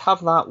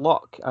have that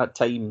luck at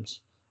times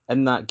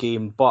in that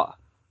game, but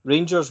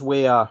Rangers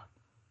were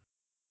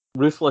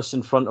ruthless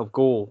in front of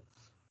goal.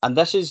 And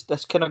this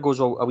kind of goes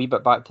a wee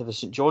bit back to the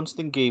St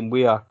Johnstone game,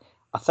 where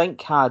I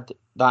think had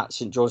that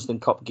St Johnstone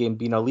Cup game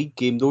been a league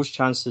game, those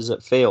chances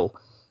that fell,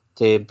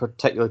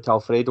 particularly to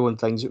Alfredo and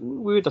things,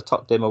 we would have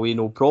tucked them away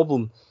no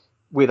problem.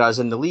 Whereas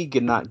in the league,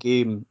 in that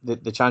game,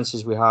 the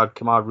chances we had,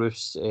 Kemar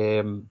Roof's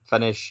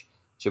finish,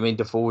 Jermaine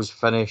Defoe's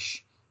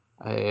finish,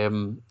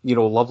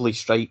 lovely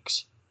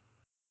strikes,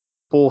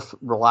 both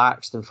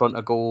relaxed in front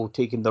of goal,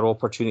 taking their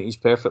opportunities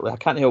perfectly. I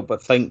can't help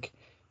but think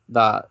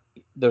that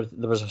there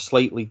was a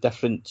slightly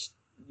different,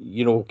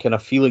 kind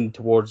of feeling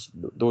towards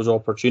those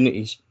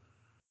opportunities.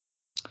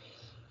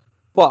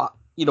 But,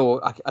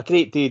 a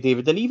great day,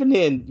 David. And even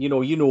then, you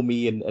know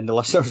me, and the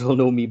listeners will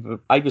know me,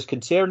 but I was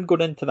concerned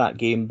going into that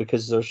game,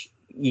 because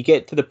you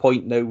get to the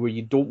point now where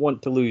you don't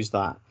want to lose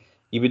that.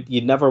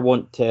 You'd never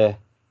want to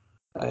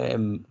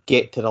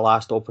get to the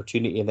last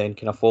opportunity and then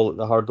kind of fall at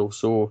the hurdle.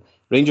 So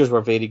Rangers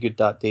were very good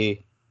that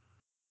day.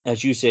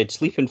 As you said,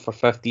 sleeping for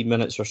 15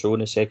 minutes or so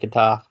in the second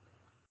half,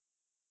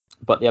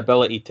 but the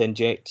ability to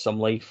inject some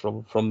life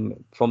from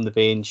the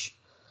bench,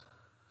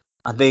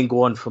 and then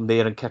go on from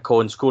there and kick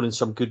on, scoring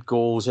some good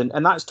goals.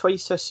 And that's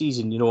twice this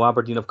season.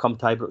 Aberdeen have come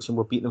to Ibrox and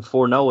we've beaten them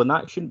 4-0, and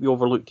that shouldn't be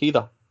overlooked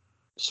either.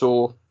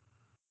 So,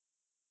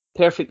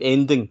 perfect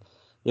ending,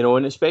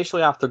 and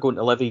especially after going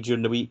to Livy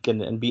during the week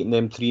and beating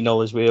them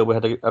 3-0 as well. We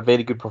had a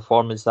very good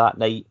performance that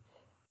night.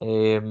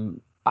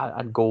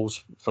 And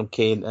goals from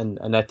Kane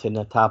and it in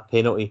a tap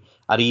penalty.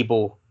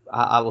 Aribo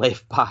at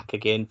left back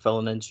again,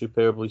 filling in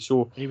superbly.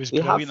 So he was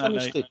brilliant that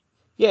night.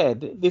 Yeah,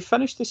 they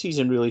finished the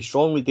season really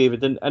strongly,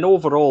 David. And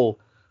overall,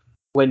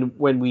 when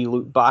we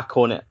look back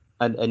on it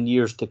and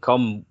years to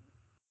come,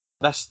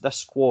 this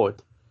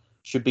squad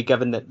should be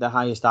given the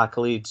highest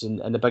accolades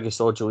and the biggest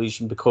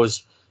adulation,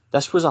 because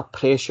this was a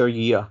pressure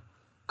year,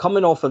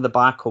 coming off of the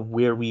back of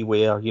where we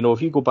were.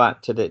 If you go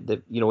back to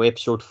the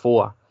episode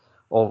 4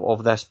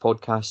 of this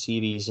podcast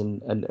series,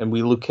 and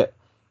we look at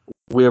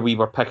where we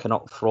were picking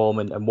up from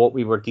and what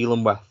we were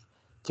dealing with,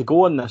 to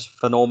go on this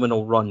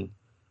phenomenal run,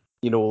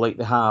 like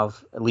they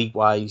have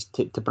league-wise,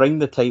 to bring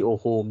the title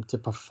home, to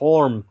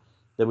perform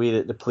the way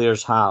that the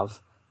players have,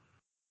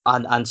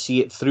 and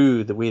see it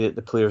through the way that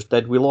the players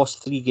did. We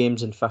lost 3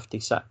 games in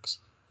 56.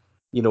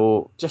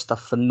 Just a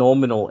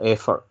phenomenal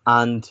effort.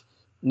 And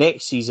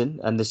next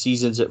season and the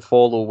seasons that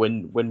follow,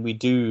 when we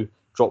do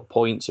drop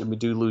points and we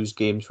do lose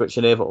games, which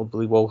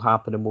inevitably will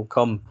happen and will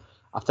come,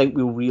 I think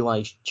we'll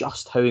realise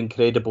just how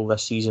incredible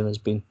this season has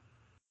been.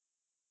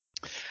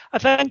 I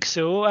think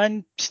so.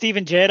 And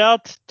Steven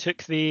Gerrard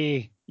took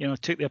the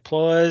took the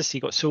applause. He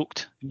got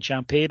soaked in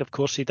champagne. Of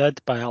course he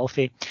did, by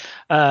Alfie.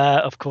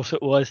 Of course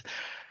it was.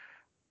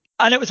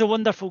 And it was a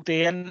wonderful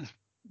day. And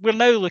we're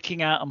now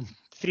looking at him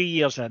 3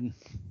 years in.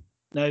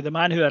 Now, the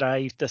man who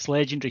arrived, this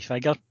legendary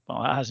figure,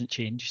 well, that hasn't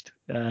changed.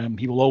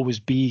 He will always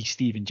be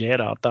Steven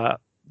Gerrard. That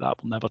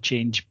will never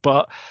change.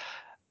 But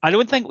I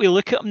don't think we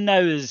look at him now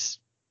as,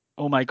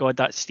 oh my God,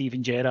 that's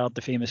Steven Gerrard,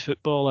 the famous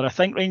footballer. I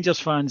think Rangers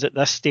fans at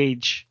this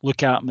stage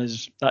look at him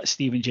as that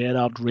Steven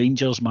Gerrard,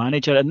 Rangers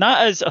manager. And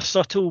that is a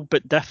subtle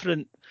but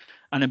different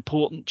and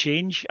important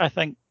change, I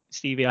think,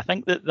 Stevie. I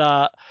think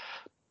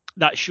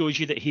that shows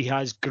you that he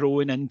has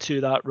grown into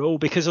that role,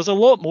 because there's a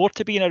lot more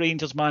to being a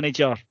Rangers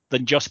manager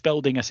than just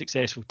building a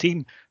successful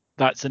team.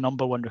 That's the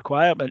number one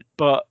requirement.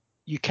 But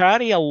you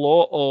carry a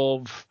lot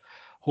of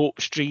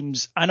hopes,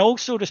 dreams, and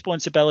also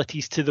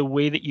responsibilities to the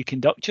way that you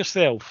conduct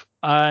yourself.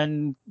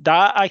 And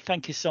that, I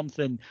think, is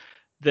something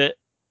that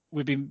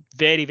we've been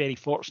very, very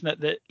fortunate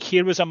that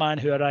here was a man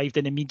who arrived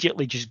and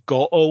immediately just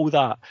got all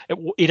that.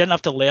 He didn't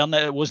have to learn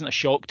it. It wasn't a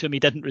shock to him. He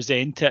didn't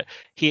resent it.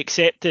 He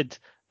accepted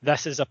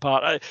this as a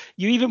part.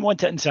 You even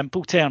want it in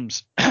simple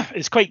terms.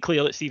 It's quite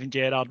clear that Steven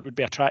Gerrard would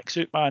be a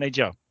tracksuit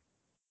manager.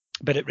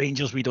 But at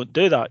Rangers, we don't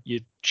do that. You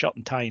shirt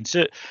and tie and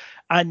suit.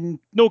 And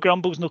no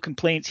grumbles, no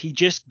complaints. He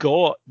just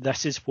got,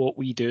 this is what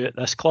we do at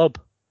this club.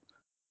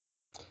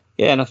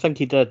 Yeah, and I think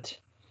he did.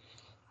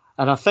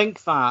 And I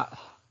think that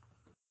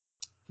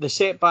the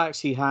setbacks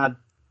he had,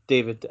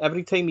 David,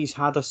 every time he's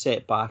had a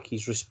setback,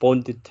 he's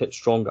responded to it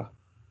stronger.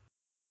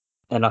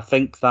 And I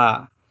think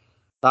that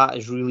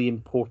is really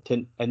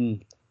important.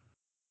 And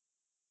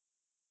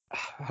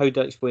how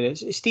do I explain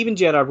it? Steven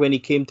Gerrard, when he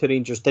came to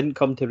Rangers, didn't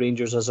come to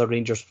Rangers as a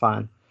Rangers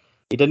fan.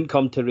 He didn't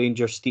come to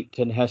Rangers steeped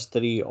in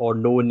history or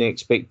knowing the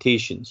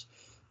expectations.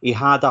 He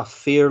had a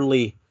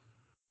fairly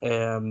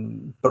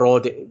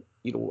broad,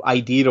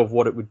 idea of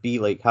what it would be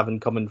like,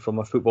 having coming from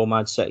a football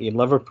mad City in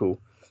Liverpool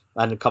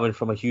and coming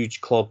from a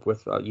huge club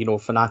with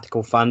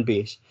fanatical fan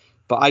base.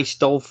 But I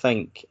still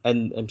think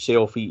in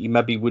himself he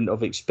maybe wouldn't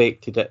have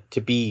expected it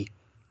to be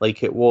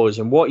like it was.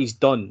 And what he's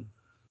done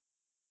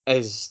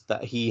is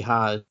that he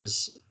has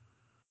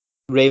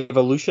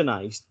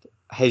revolutionised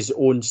his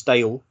own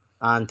style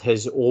and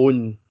his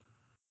own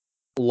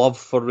love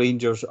for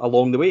Rangers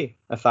along the way,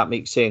 if that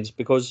makes sense,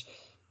 because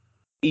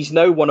he's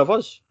now one of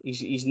us.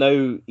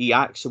 He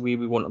acts the way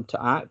we want him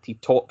to act. He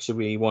talks the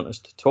way we want us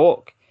to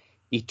talk.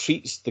 He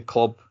treats the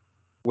club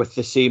with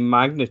the same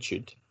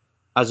magnitude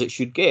as it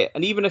should get.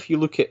 And even if you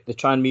look at the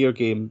Tranmere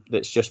game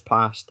that's just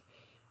passed,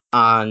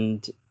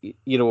 and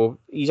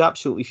he's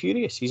absolutely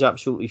furious. He's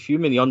absolutely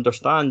fuming. He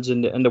understands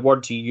in the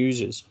words he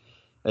uses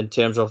in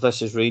terms of,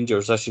 this is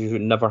Rangers. This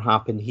would never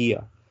happen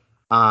here.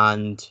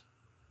 And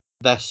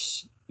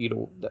this,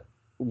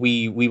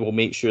 we will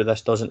make sure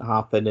this doesn't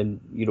happen,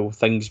 and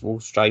things will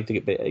strive to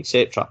get better,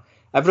 etc.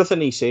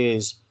 Everything he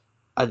says,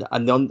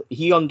 and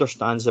he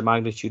understands the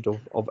magnitude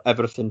of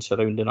everything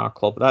surrounding our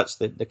club. That's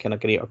the kind of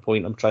greater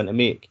point I'm trying to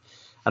make.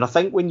 And I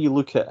think when you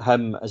look at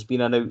him as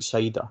being an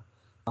outsider,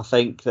 I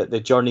think that the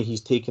journey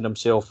he's taken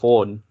himself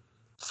on,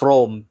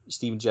 from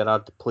Steven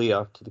Gerrard, the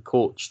player, to the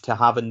coach, to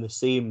having the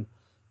same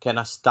kind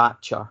of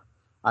stature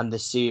and the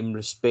same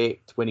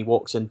respect when he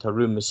walks into a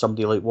room as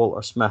somebody like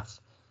Walter Smith,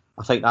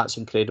 I think that's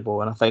incredible.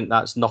 And I think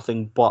that's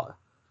nothing but,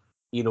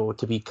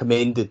 to be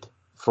commended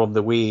from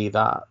the way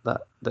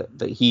that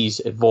he's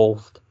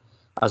evolved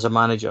as a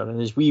manager. And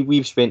as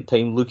we've spent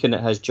time looking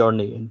at his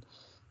journey,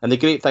 and the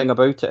great thing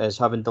about it is,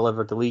 having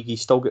delivered the league,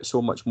 he's still got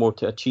so much more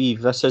to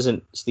achieve. This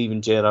isn't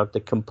Steven Gerrard, the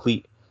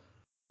complete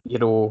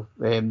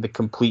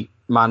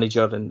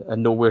manager and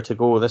nowhere to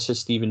go. This is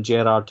Steven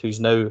Gerrard, who's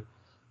now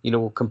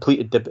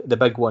completed the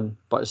big one,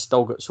 but has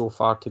still got so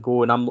far to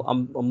go. And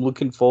I'm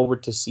looking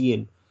forward to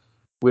seeing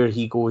where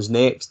he goes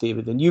next,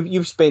 David. And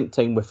you've spent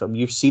time with him.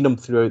 You've seen him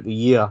throughout the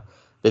year.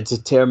 The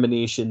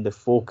determination, the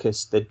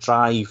focus, the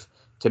drive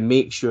to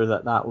make sure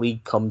that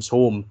league comes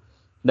home.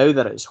 Now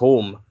that it's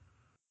home,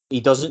 he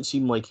doesn't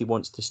seem like he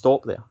wants to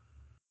stop there.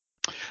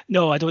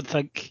 No, I don't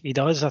think he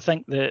does. I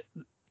think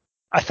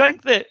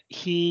that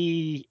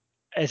he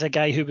is a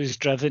guy who was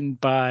driven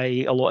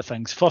by a lot of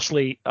things.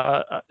 Firstly,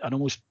 an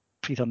almost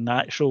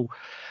preternatural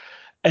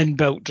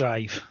inbuilt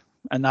drive,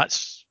 and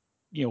that's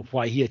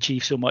why he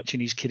achieved so much in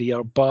his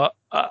career. But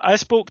I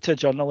spoke to a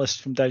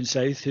journalist from down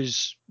south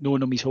who's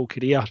known him his whole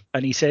career,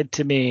 and he said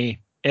to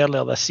me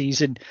earlier this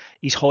season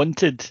he's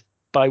haunted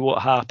by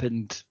what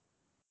happened,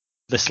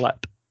 the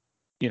slip,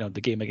 the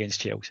game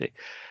against Chelsea.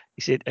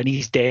 He said, and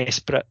he's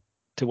desperate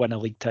to win a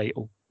league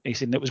title. He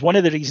said, and it was one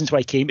of the reasons why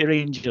he came to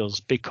Rangers,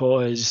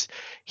 because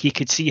he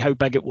could see how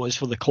big it was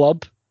for the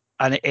club,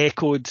 and it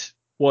echoed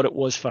what it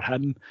was for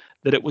him,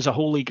 that it was a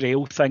holy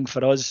grail thing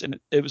for us, and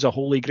it was a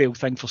holy grail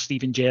thing for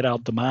Steven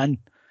Gerrard, the man,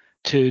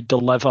 to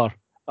deliver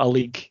a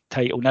league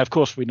title. Now, of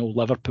course, we know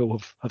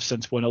Liverpool have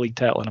since won a league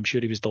title, and I'm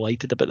sure he was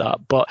delighted about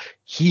that, but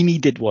he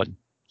needed one.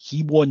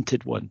 He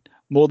wanted one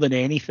more than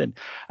anything.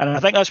 And I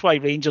think that's why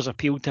Rangers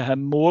appealed to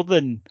him more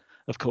than,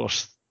 of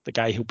course, the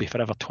guy who'll be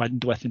forever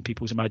twinned with in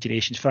people's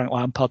imaginations, Frank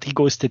Lampard. He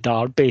goes to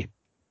Derby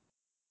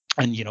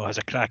and has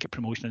a crack at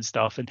promotion and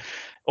stuff. And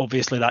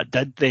obviously that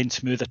did then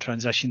smooth a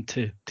transition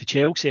to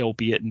Chelsea,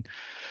 albeit in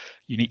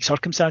unique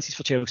circumstances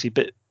for Chelsea.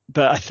 But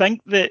I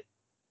think that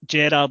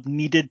Gerrard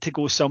needed to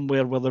go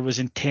somewhere where there was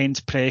intense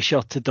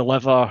pressure to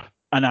deliver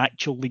an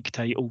actual league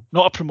title,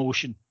 not a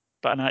promotion,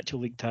 but an actual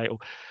league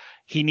title.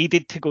 He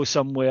needed to go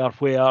somewhere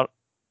where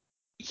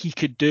he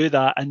could do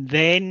that and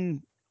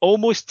then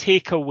almost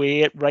take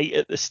away right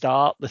at the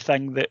start the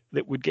thing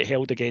that would get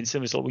held against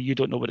him. Is like, well, you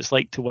don't know what it's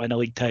like to win a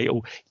league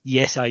title.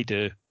 Yes, I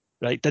do.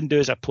 Right? Didn't do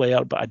it as a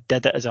player, but I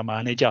did it as a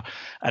manager.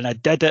 And I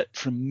did it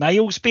from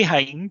miles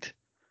behind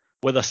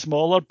with a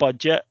smaller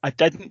budget. I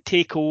didn't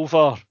take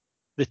over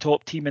the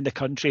top team in the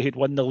country who'd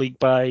won the league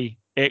by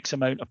X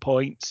amount of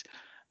points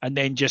and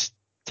then just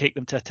take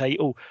them to a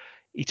title.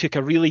 He took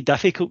a really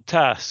difficult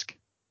task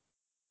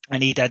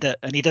and he did it.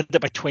 And he did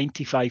it by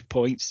 25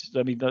 points.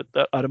 I mean,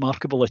 a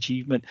remarkable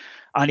achievement.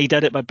 And he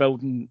did it by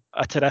building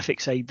a terrific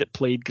side that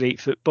played great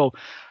football.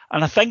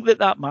 And I think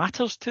that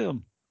matters to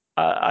him.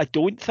 I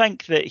don't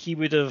think that he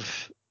would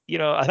have,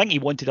 I think he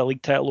wanted a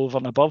league title over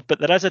and above, but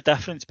there is a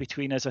difference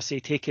between, as I say,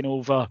 taking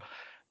over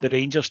the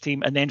Rangers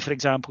team and then, for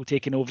example,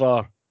 taking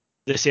over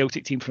the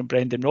Celtic team from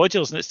Brendan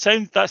Rodgers. And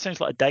that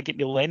sounds like a dig at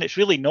Neil Lennon. It's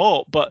really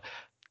not, but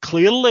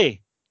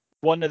clearly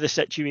one of the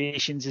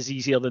situations is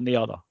easier than the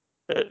other.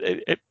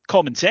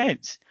 Common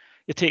sense.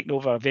 You're taking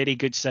over a very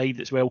good side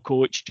that's well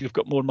coached. You've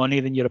got more money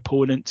than your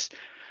opponents.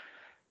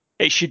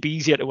 It should be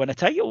easier to win a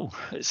title.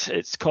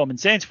 It's common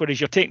sense. Whereas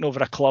you're taking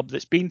over a club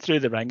that's been through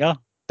the ringer,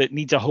 that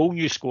needs a whole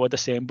new squad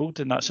assembled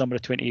in that summer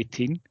of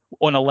 2018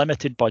 on a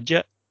limited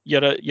budget.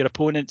 Your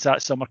opponents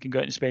that summer can go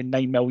out and spend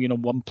 $9 million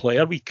on one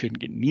player. We couldn't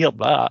get near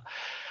that.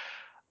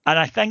 And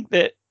I think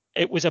that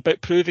it was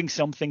about proving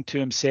something to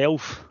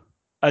himself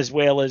as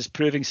well as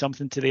proving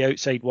something to the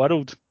outside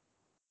world.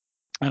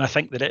 And I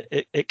think that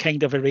it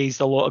kind of erased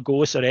a lot of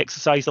ghosts or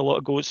exercised a lot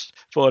of ghosts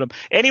for him.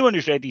 Anyone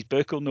who's read his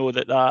book will know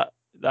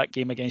that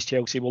game against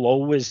Chelsea will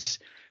always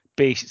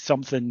be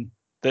something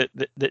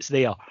that's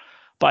there.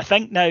 But I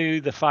think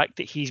now the fact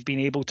that he's been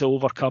able to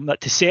overcome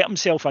that, to set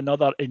himself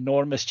another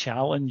enormous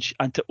challenge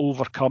and to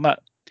overcome it,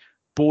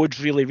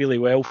 bodes really, really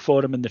well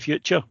for him in the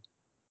future.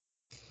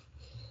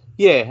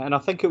 Yeah, and I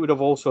think it would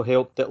have also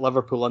helped that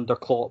Liverpool under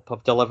Klopp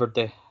have delivered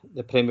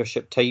the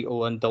Premiership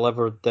title and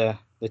delivered the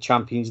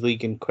Champions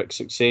League in quick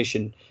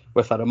succession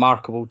with a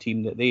remarkable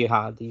team that they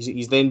had.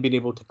 He's then been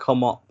able to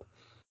come up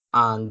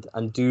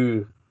and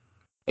do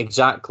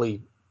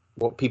exactly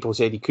what people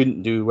said he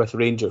couldn't do with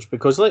Rangers.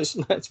 Because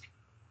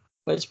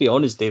let's be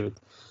honest, David.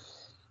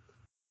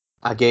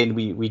 Again,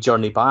 we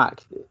journey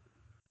back.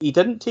 He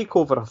didn't take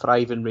over a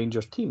thriving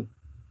Rangers team.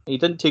 He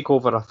didn't take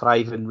over a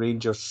thriving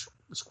Rangers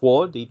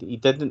squad. He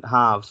didn't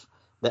have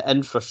the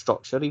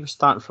infrastructure. He was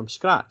starting from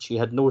scratch. He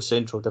had no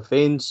central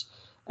defence.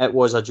 It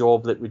was a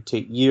job that would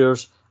take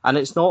years. And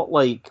it's not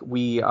like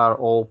we are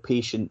all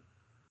patient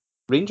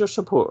Rangers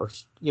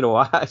supporters.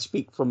 I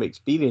speak from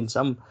experience.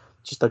 I'm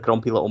just a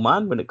grumpy little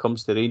man when it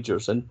comes to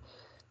Rangers. And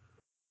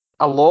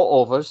a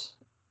lot of us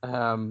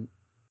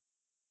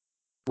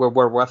were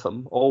with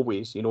him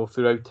always,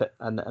 throughout it.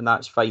 And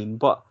that's fine.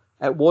 But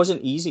it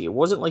wasn't easy. It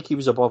wasn't like he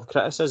was above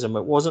criticism.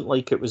 It wasn't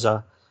like it was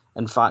a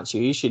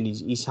infatuation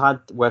he's had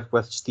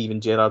with Steven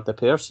Gerrard the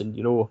person.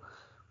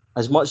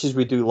 As much as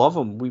we do love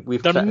him,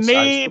 we've there criticised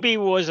maybe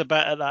him. Was a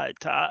bit of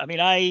that. I mean,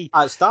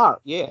 at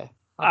start, yeah.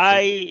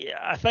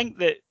 I think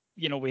that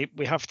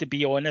we have to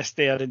be honest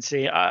there and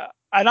say,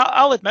 and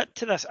I'll admit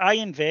to this, I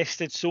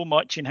invested so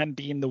much in him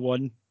being the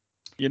one.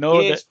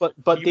 Yes, but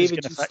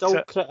David, you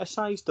still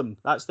criticised him.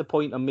 That's the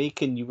point I'm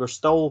making. You were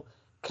still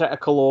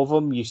critical of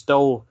him. You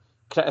still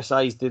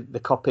criticised the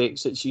cup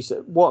exits.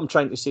 What I'm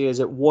trying to say is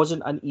it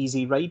wasn't an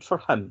easy ride for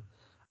him,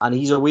 and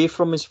he's away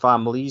from his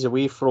family. He's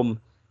away from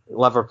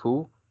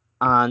Liverpool.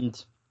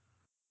 And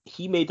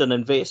he made an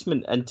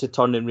investment into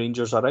turning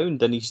Rangers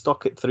around, and he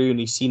stuck it through and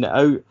he's seen it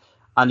out,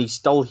 and he's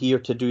still here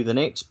to do the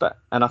next bit.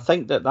 And I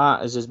think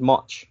that is as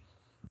much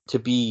to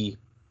be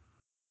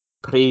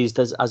praised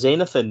as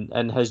anything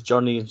in his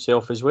journey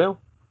himself as well.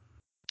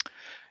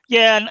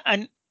 Yeah,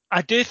 and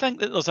I do think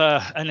that there's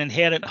an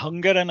inherent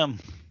hunger in him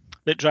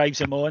that drives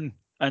him on,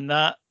 and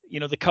that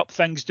the cup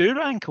things do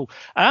rankle.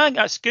 I think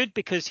that's good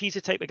because he's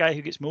the type of guy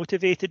who gets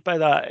motivated by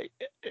that.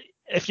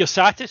 If you're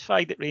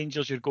satisfied at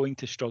Rangers, you're going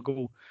to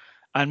struggle,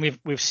 and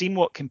we've seen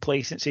what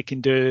complacency can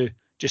do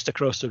just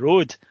across the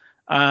road.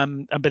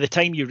 And by the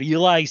time you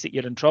realise that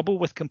you're in trouble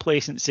with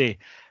complacency,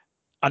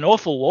 an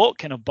awful lot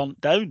kind of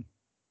burnt down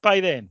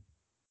by then.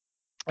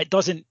 It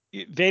doesn't.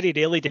 Very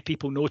rarely do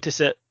people notice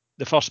it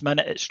the first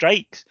minute it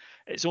strikes.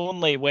 It's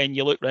only when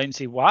you look around and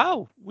say,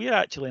 "Wow, we're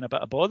actually in a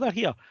bit of bother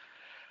here."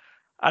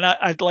 And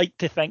I'd like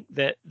to think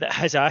that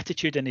his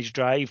attitude and his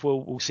drive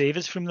will save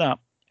us from that.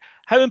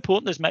 How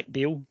important is Mick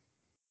Beale?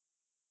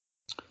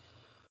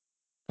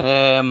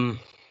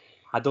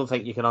 I don't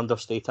think you can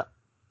understate it.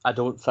 I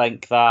don't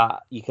think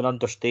that you can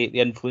understate the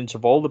influence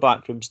of all the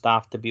backroom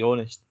staff, to be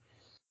honest.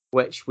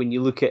 Which, when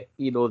you look at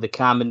the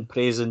calming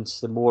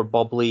presence, the more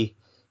bubbly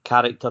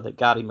character that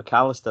Gary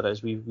McAllister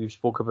is, we've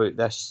spoke about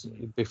this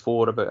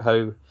before, about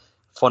how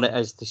fun it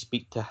is to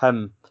speak to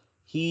him.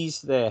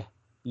 He's the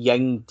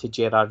yin to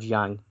Gerard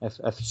Yang,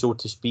 if so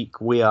to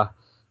speak, where,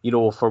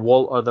 for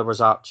Walter there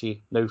was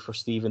Archie, now for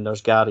Stephen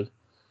there's Gary.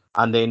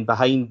 And then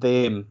behind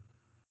them,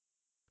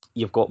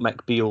 you've got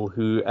Mick Beale,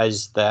 who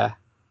is the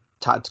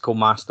tactical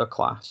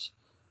masterclass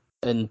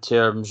in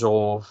terms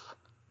of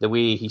the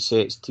way he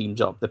sets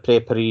teams up, the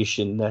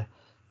preparation,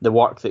 the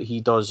work that he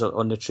does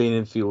on the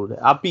training field.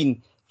 I've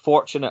been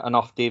fortunate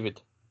enough,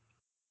 David,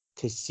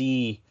 to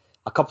see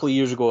a couple of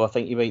years ago, I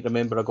think you might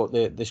remember, I got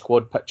the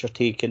squad picture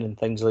taken and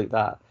things like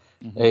that.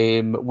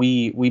 Mm-hmm.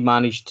 We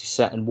managed to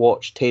sit and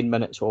watch 10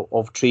 minutes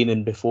of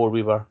training before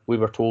we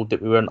were told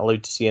that we weren't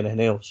allowed to see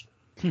anything else.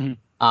 Mm-hmm.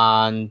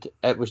 And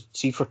it was,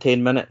 for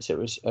 10 minutes, it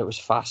was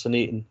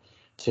fascinating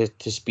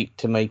to speak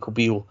to Michael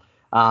Beale.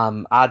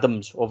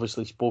 Adam's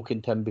obviously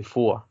spoken to him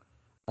before.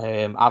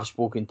 I've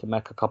spoken to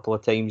Mick a couple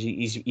of times.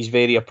 He's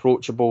very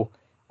approachable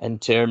in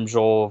terms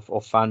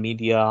of fan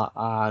media,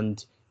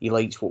 and he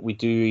likes what we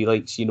do. He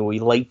likes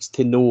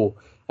to know.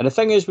 And the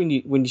thing is, when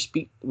you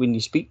speak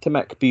to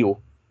Mick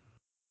Beale,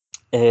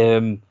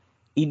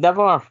 he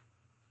never,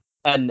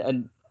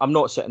 and I'm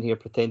not sitting here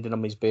pretending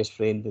I'm his best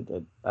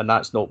friend, and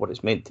that's not what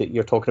it's meant to.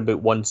 You're talking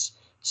about once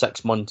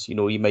 6 months.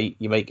 You might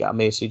get a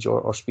message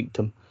or speak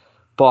to him,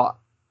 but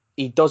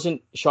he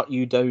doesn't shut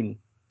you down.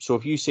 So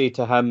if you say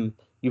to him,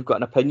 you've got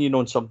an opinion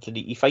on something,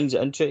 he finds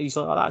it interesting. He's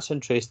like, oh, that's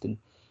interesting.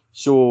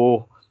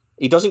 So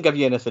he doesn't give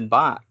you anything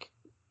back,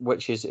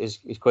 which is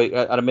quite.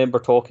 I remember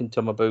talking to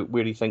him about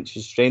where he thinks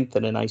he's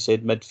strengthened, and I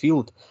said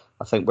midfield.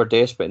 I think we're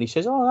desperate, and he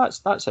says, oh,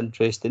 that's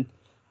interesting.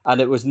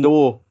 And it was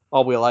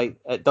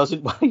it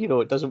doesn't,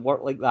 it doesn't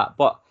work like that.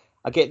 But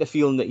I get the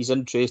feeling that he's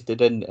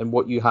interested in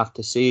what you have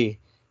to say,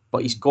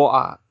 but he's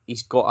got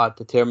a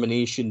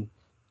determination,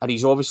 and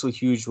he's obviously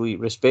hugely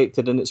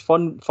respected. And it's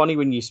funny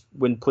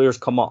when players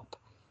come up,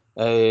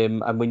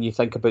 and when you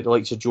think about the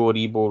likes of Joe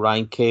Aribo,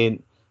 Ryan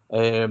Kent,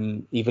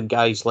 even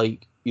guys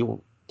like,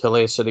 to a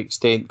lesser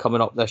extent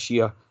coming up this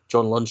year,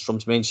 John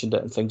Lundstrom's mentioned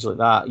it and things like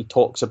that. He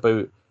talks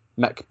about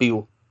Mick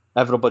Beale.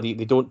 Everybody,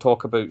 they don't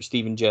talk about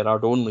Steven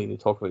Gerrard only. They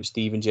talk about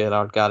Steven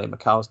Gerrard, Gary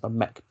McAllister,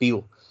 Mick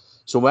Beale.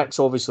 So Mick's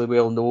obviously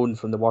well known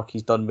from the work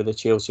he's done with the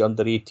Chelsea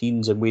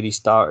under-18s and where he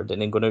started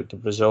and then going out to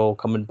Brazil,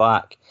 coming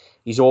back.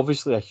 He's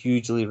obviously a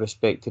hugely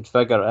respected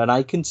figure, and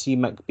I can see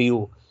Mick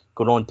Beale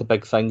going on to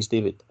big things,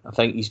 David. I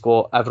think he's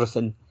got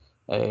everything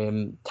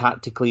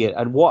tactically.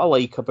 And what I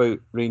like about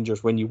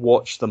Rangers, when you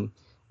watch them,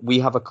 we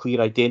have a clear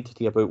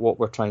identity about what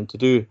we're trying to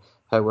do,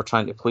 how we're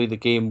trying to play the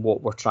game,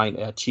 what we're trying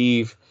to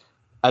achieve.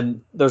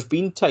 And there's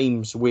been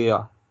times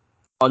where,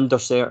 under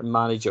certain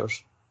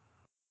managers,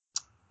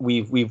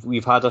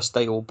 we've had a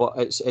style, but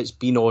it's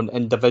been on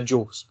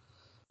individuals,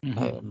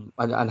 mm-hmm.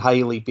 and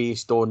highly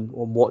based on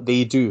what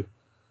they do.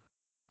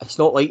 It's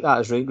not like that.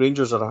 As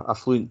Rangers are a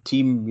fluent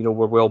team,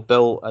 we're well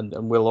built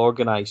and well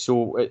organised.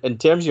 So in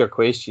terms of your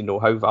question,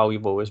 how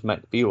valuable is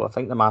Mick Beale? I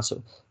think the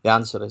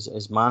answer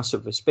is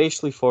massive,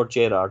 especially for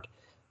Gerrard,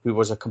 who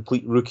was a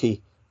complete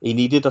rookie. He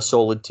needed a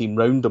solid team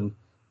round him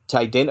to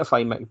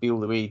identify Mick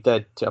Beale the way he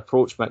did, to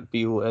approach Mick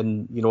Beale.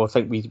 And, I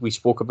think we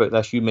spoke about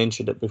this, you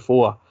mentioned it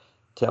before,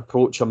 to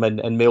approach him in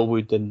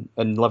Melwood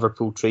and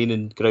Liverpool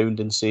training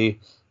ground and say,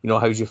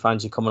 how's you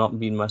fancy coming up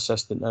and being my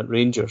assistant at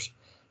Rangers?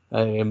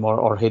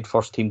 Or head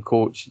first team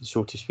coach,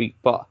 so to speak.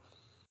 But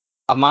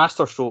a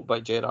masterstroke by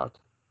Gerrard,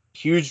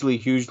 hugely,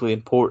 hugely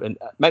important.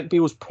 Mick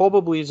Beale's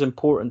probably as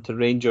important to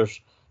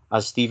Rangers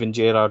as Steven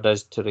Gerrard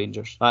is to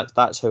Rangers.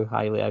 That's how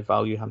highly I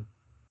value him.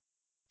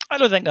 I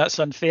don't think that's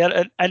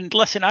unfair. And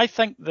listen, I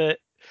think that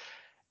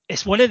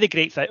it's one of the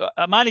great things.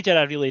 A manager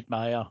I really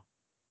admire,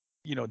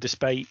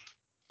 despite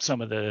some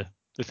of the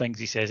things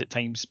he says at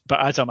times, but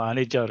as a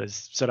manager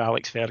is Sir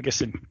Alex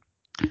Ferguson.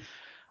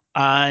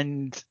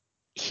 And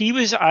he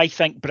was, I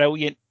think,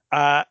 brilliant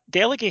at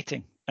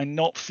delegating and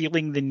not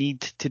feeling the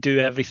need to do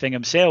everything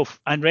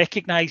himself, and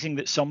recognising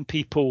that some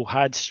people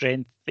had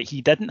strength that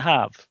he didn't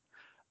have,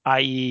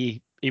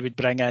 i.e. he would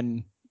bring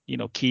in,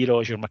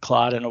 Queiroz or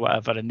McLaren or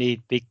whatever, and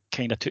they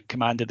kind of took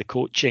command of the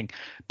coaching.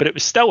 But it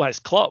was still his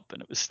club,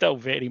 and it was still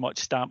very much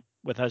stamped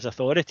with his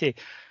authority.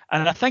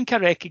 And I think I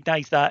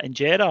recognise that in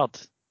Gerrard,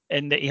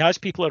 in that he has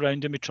people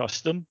around him who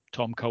trust him,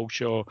 Tom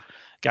Culshaw,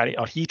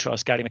 he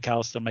trusts Gary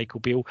McAllister, Michael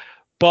Beale,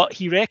 but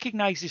he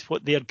recognises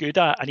what they're good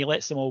at and he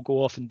lets them all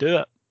go off and do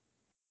it.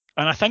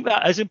 And I think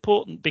that is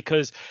important,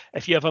 because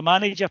if you have a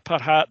manager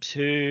perhaps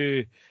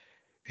who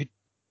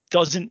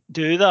doesn't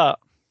do that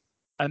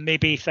and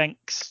maybe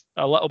thinks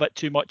a little bit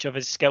too much of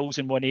his skills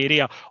in one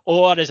area,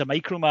 or is a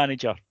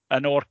micromanager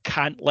or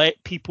can't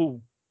let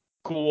people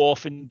go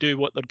off and do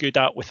what they're good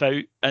at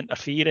without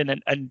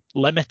interfering and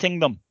limiting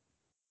them.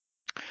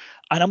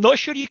 And I'm not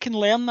sure you can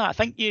learn that. I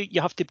think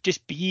you have to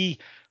just be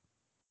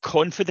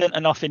confident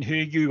enough in who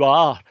you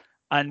are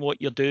and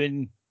what you're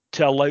doing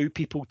to allow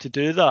people to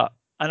do that.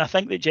 And I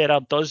think that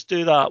Gerrard does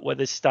do that with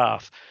his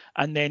staff,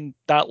 and then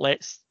that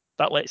lets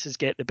us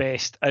get the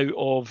best out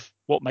of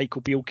what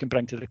Michael Beale can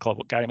bring to the club,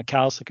 what Gary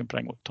McAllister can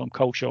bring, what Tom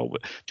Culshaw,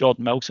 what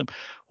Jordan Milsom,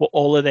 what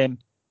all of them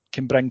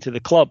can bring to the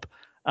club.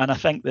 And I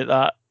think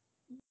that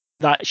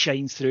that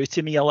shines through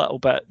to me a little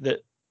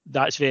bit,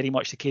 that's very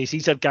much the case.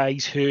 These are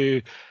guys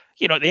who,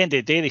 you know, at the end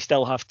of the day, they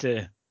still have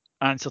to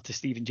answer to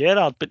Steven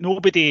Gerrard, but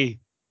nobody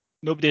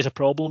has a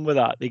problem with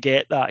that. They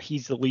get that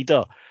he's the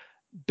leader,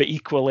 but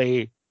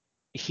equally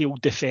he'll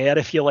defer,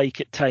 if you like,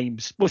 at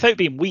times, without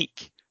being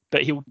weak,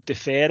 but he'll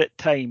defer at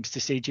times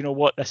to say, do you know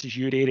what, this is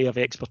your area of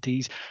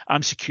expertise.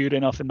 I'm secure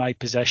enough in my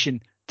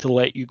position to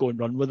let you go and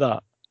run with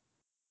that.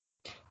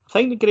 I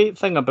think the great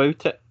thing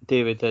about it,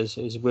 David, is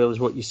as well as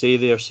what you say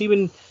there. See,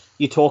 when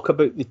you talk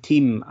about the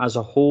team as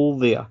a whole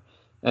there,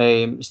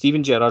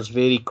 Steven Gerrard's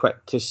very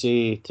quick to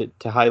say,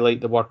 to highlight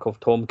the work of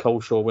Tom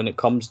Culshaw when it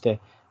comes to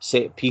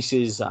set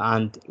pieces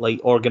and like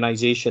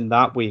organisation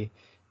that way.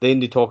 Then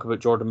they talk about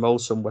Jordan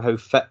Milsom, how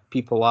fit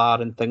people are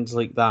and things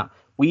like that.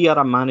 We are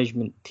a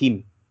management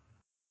team.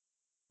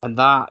 And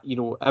that, you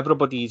know,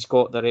 everybody's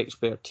got their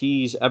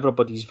expertise,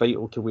 everybody's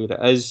vital to where it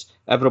is,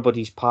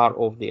 everybody's part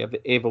of the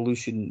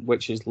evolution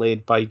which is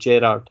led by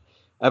Gerrard.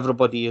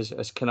 Everybody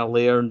has kind of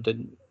learned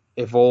and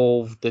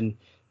evolved, and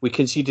we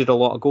conceded a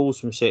lot of goals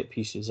from set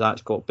pieces.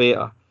 That's got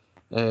better.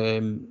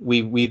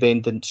 We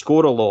then didn't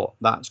score a lot.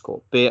 That's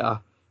got better.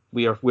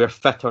 We're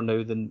fitter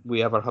now than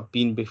we ever have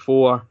been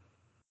before.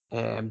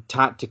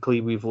 Tactically,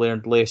 we've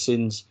learned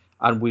lessons,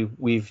 and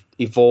we've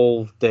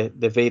evolved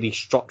the very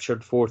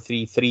structured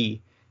 4-3-3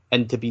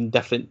 into being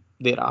different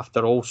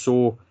thereafter.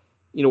 Also,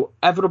 you know,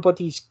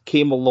 everybody's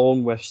came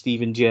along with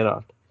Steven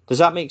Gerrard. Does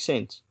that make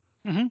sense?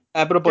 Mm-hmm.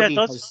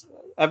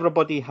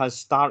 Everybody has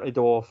started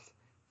off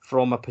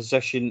from a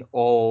position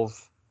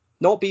of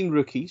not being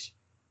rookies,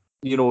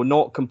 you know,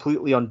 not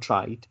completely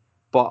untried,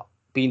 but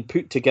being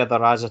put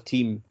together as a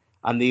team,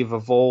 and they've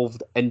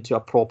evolved into a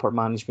proper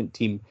management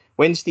team.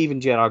 When Steven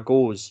Gerrard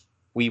goes,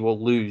 we will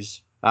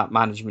lose that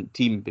management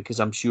team, because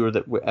I'm sure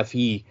that if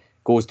he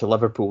goes to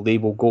Liverpool, they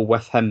will go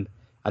with him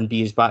and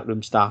be his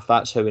backroom staff.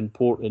 That's how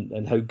important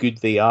and how good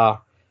they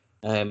are,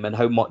 and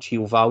how much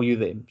he'll value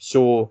them.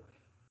 So,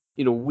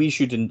 you know, we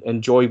should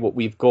enjoy what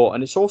we've got.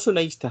 And it's also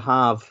nice to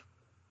have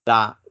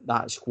that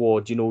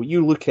squad. You know,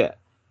 you look at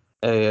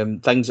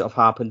things that have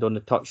happened on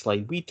the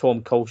touchline.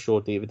 Tom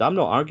Culshaw, David, I'm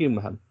not arguing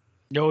with him.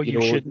 No,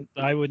 you shouldn't.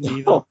 I wouldn't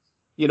either.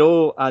 You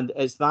know, and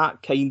it's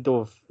that kind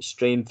of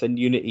strength and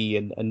unity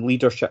and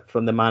leadership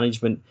from the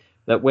management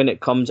that when it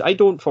comes, I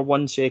don't for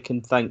one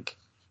second think,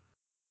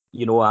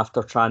 you know,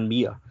 after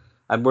Tranmere,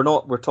 and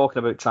we're talking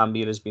about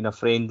Tranmere as being a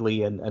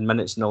friendly and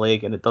minutes in the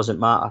leg, and it doesn't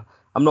matter.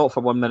 I'm not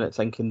for 1 minute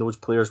thinking those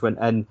players went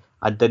in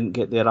and didn't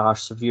get their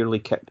arse severely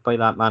kicked by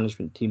that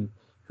management team,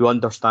 who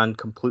understand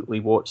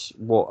completely what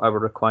our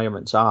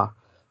requirements are.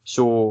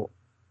 So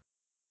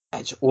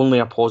it's only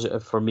a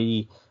positive for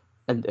me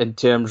in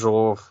terms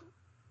of,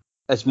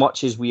 as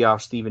much as we are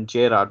Steven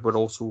Gerrard, we're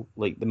also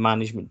like the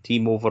management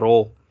team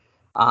overall.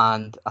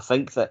 And I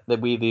think that the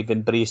way they've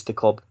embraced the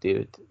club,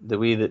 David, the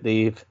way that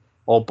they've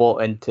all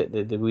bought into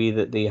it, the way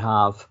that they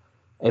have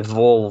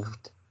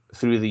evolved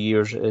through the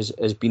years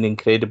has been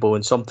incredible,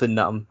 and something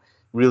that I'm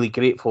really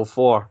grateful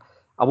for.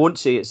 I won't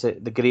say it's the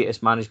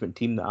greatest management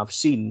team that I've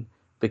seen,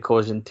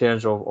 because in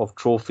terms of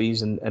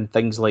trophies and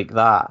things like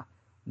that,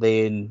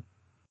 then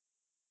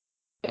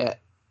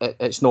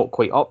it's not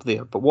quite up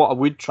there. But what I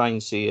would try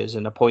and say is,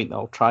 and a point that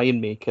I'll try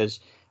and make, is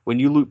when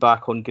you look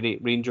back on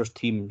great Rangers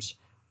teams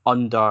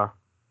under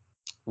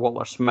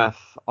Walter Smith,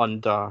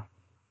 under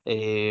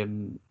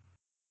Alex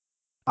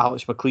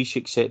McLeish,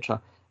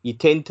 etc., you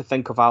tend to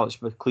think of Alex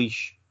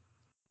McLeish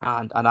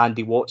and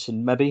Andy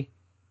Watson maybe,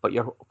 but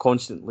you're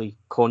constantly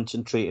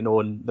concentrating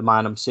on the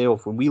man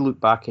himself. When we look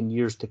back in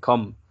years to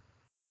come,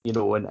 you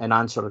know, and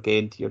answer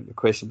again to your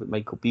question about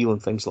Michael Beale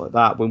and things like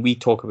that, when we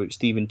talk about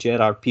Steven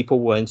Gerrard, people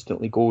will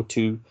instantly go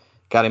to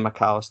Gary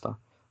McAllister,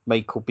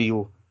 Michael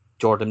Beale,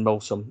 Jordan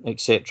Milsom,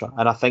 etc.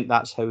 And I think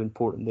that's how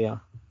important they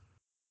are.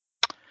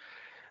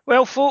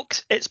 Well,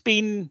 folks, it's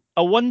been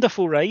a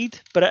wonderful ride,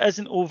 but it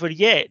isn't over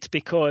yet,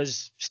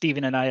 because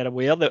Stephen and I are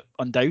aware that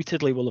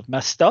undoubtedly we'll have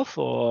missed stuff,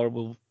 or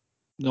we'll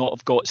not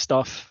have got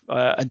stuff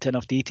into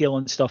enough detail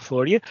and stuff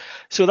for you.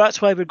 So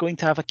that's why we're going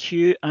to have a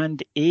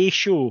Q&A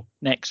show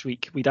next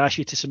week. We'd ask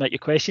you to submit your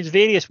questions.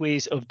 Various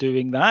ways of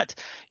doing that.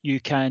 You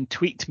can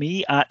tweet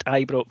me at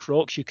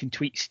IbroxRocks. You can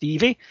tweet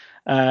Stevie,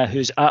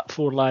 who's at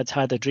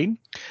 4LadsHadADream.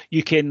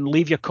 You can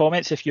leave your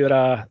comments if you're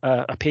a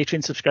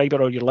Patreon subscriber,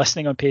 or you're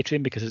listening on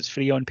Patreon, because it's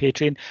free on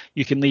Patreon.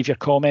 You can leave your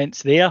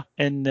comments there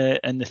in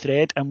the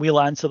thread, and we'll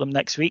answer them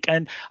next week.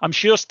 And I'm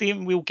sure,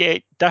 Stephen, we'll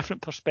get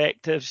different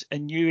perspectives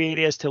and new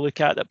areas to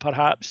look at that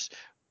perhaps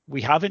we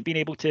haven't been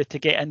able to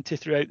get into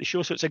throughout the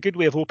show. So it's a good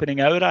way of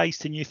opening our eyes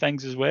to new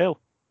things as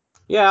well.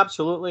 Yeah,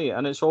 absolutely.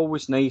 And it's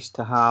always nice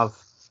to have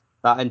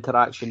that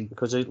interaction,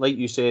 because like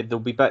you said, there'll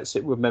be bits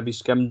that we've maybe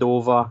skimmed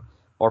over,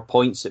 or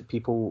points that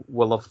people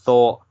will have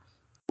thought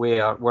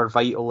were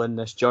vital in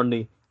this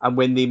journey. And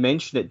when they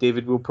mention it,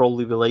 David, will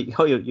probably be like,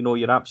 oh, you know,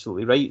 you're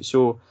absolutely right.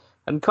 So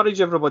encourage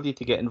everybody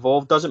to get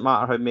involved. Doesn't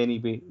matter how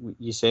many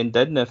you send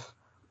in.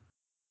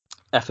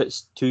 If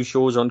it's 2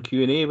 shows on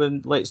Q&A,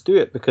 then let's do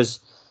it, because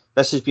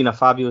this has been a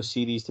fabulous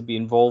series to be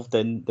involved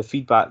in. The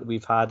feedback that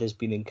we've had has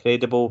been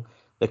incredible.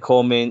 The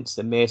comments,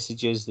 the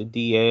messages, the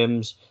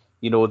DMs,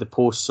 the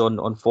posts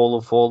on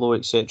follow,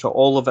 etc.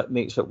 All of it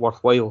makes it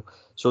worthwhile.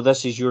 So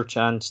this is your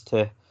chance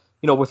to,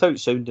 without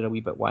sounding a wee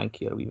bit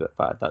wanky or a wee bit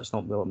bad, that's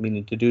not what I'm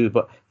meaning to do,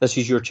 but this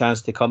is your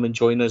chance to come and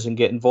join us and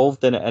get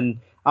involved in it. And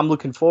I'm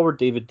looking forward,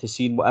 David, to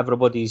seeing what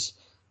everybody's,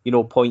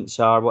 points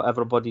are, what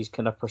everybody's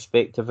kind of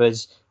perspective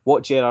is,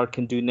 what Gerrard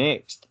can do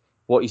next,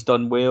 what he's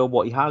done well,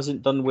 what he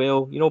hasn't done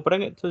well.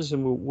 Bring it to us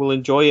and we'll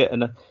enjoy it.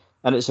 And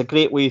it's a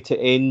great way to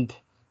end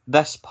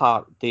this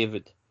part,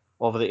 David,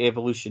 of the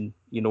evolution,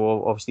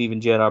 of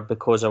Steven Gerrard,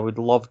 because I would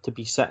love to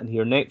be sitting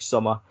here next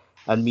summer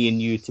and me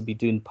and you to be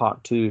doing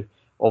part 2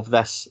 of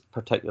this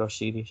particular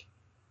series.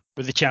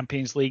 With the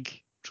Champions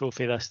League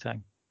trophy this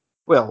time.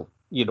 Well,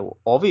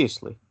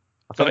 obviously.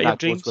 I think that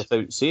goes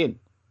without saying.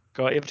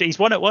 He's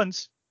won it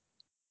once.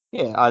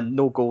 Yeah, and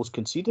no goals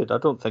conceded. I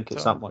don't think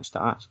it's that much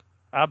to ask.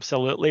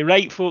 Absolutely.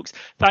 Right, folks.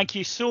 Thank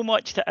you so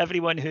much to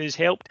everyone who's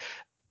helped.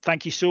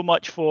 Thank you so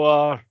much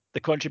for the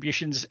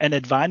contributions in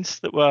advance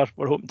that we're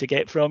hoping to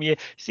get from you.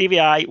 Stevie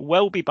I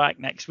will be back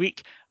next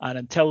week. And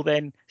until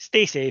then,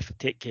 stay safe.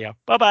 Take care.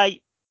 Bye-bye.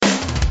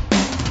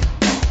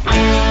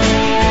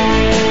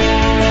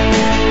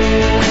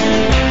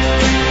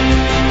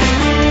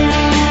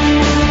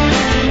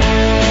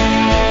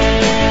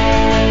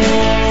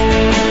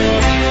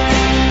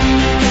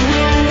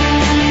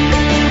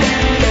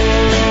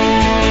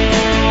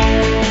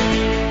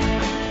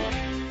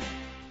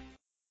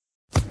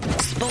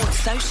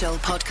 Social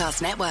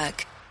Podcast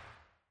Network.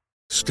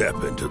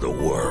 Step into the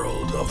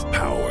world of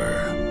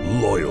power,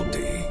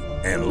 loyalty,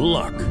 and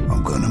luck.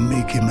 I'm gonna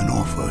make him an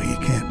offer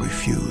he can't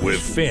refuse. With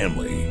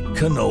family,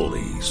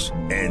 cannolis,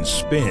 and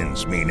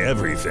spins mean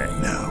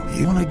everything. Now,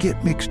 you wanna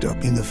get mixed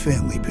up in the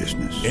family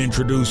business.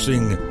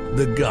 Introducing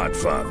The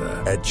Godfather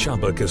at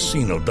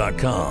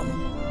ChumbaCasino.com.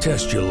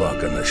 Test your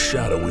luck in the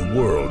shadowy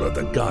world of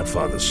The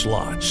Godfather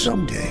slot.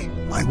 Someday,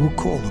 I will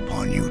call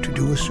upon you to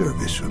do a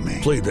service for me.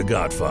 Play The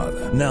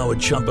Godfather, now at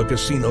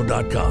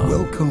ChumbaCasino.com.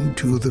 Welcome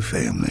to the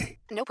family.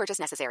 No purchase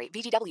necessary.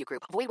 VGW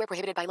Group. Void where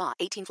prohibited by law.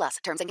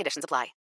 18+. Terms and conditions apply.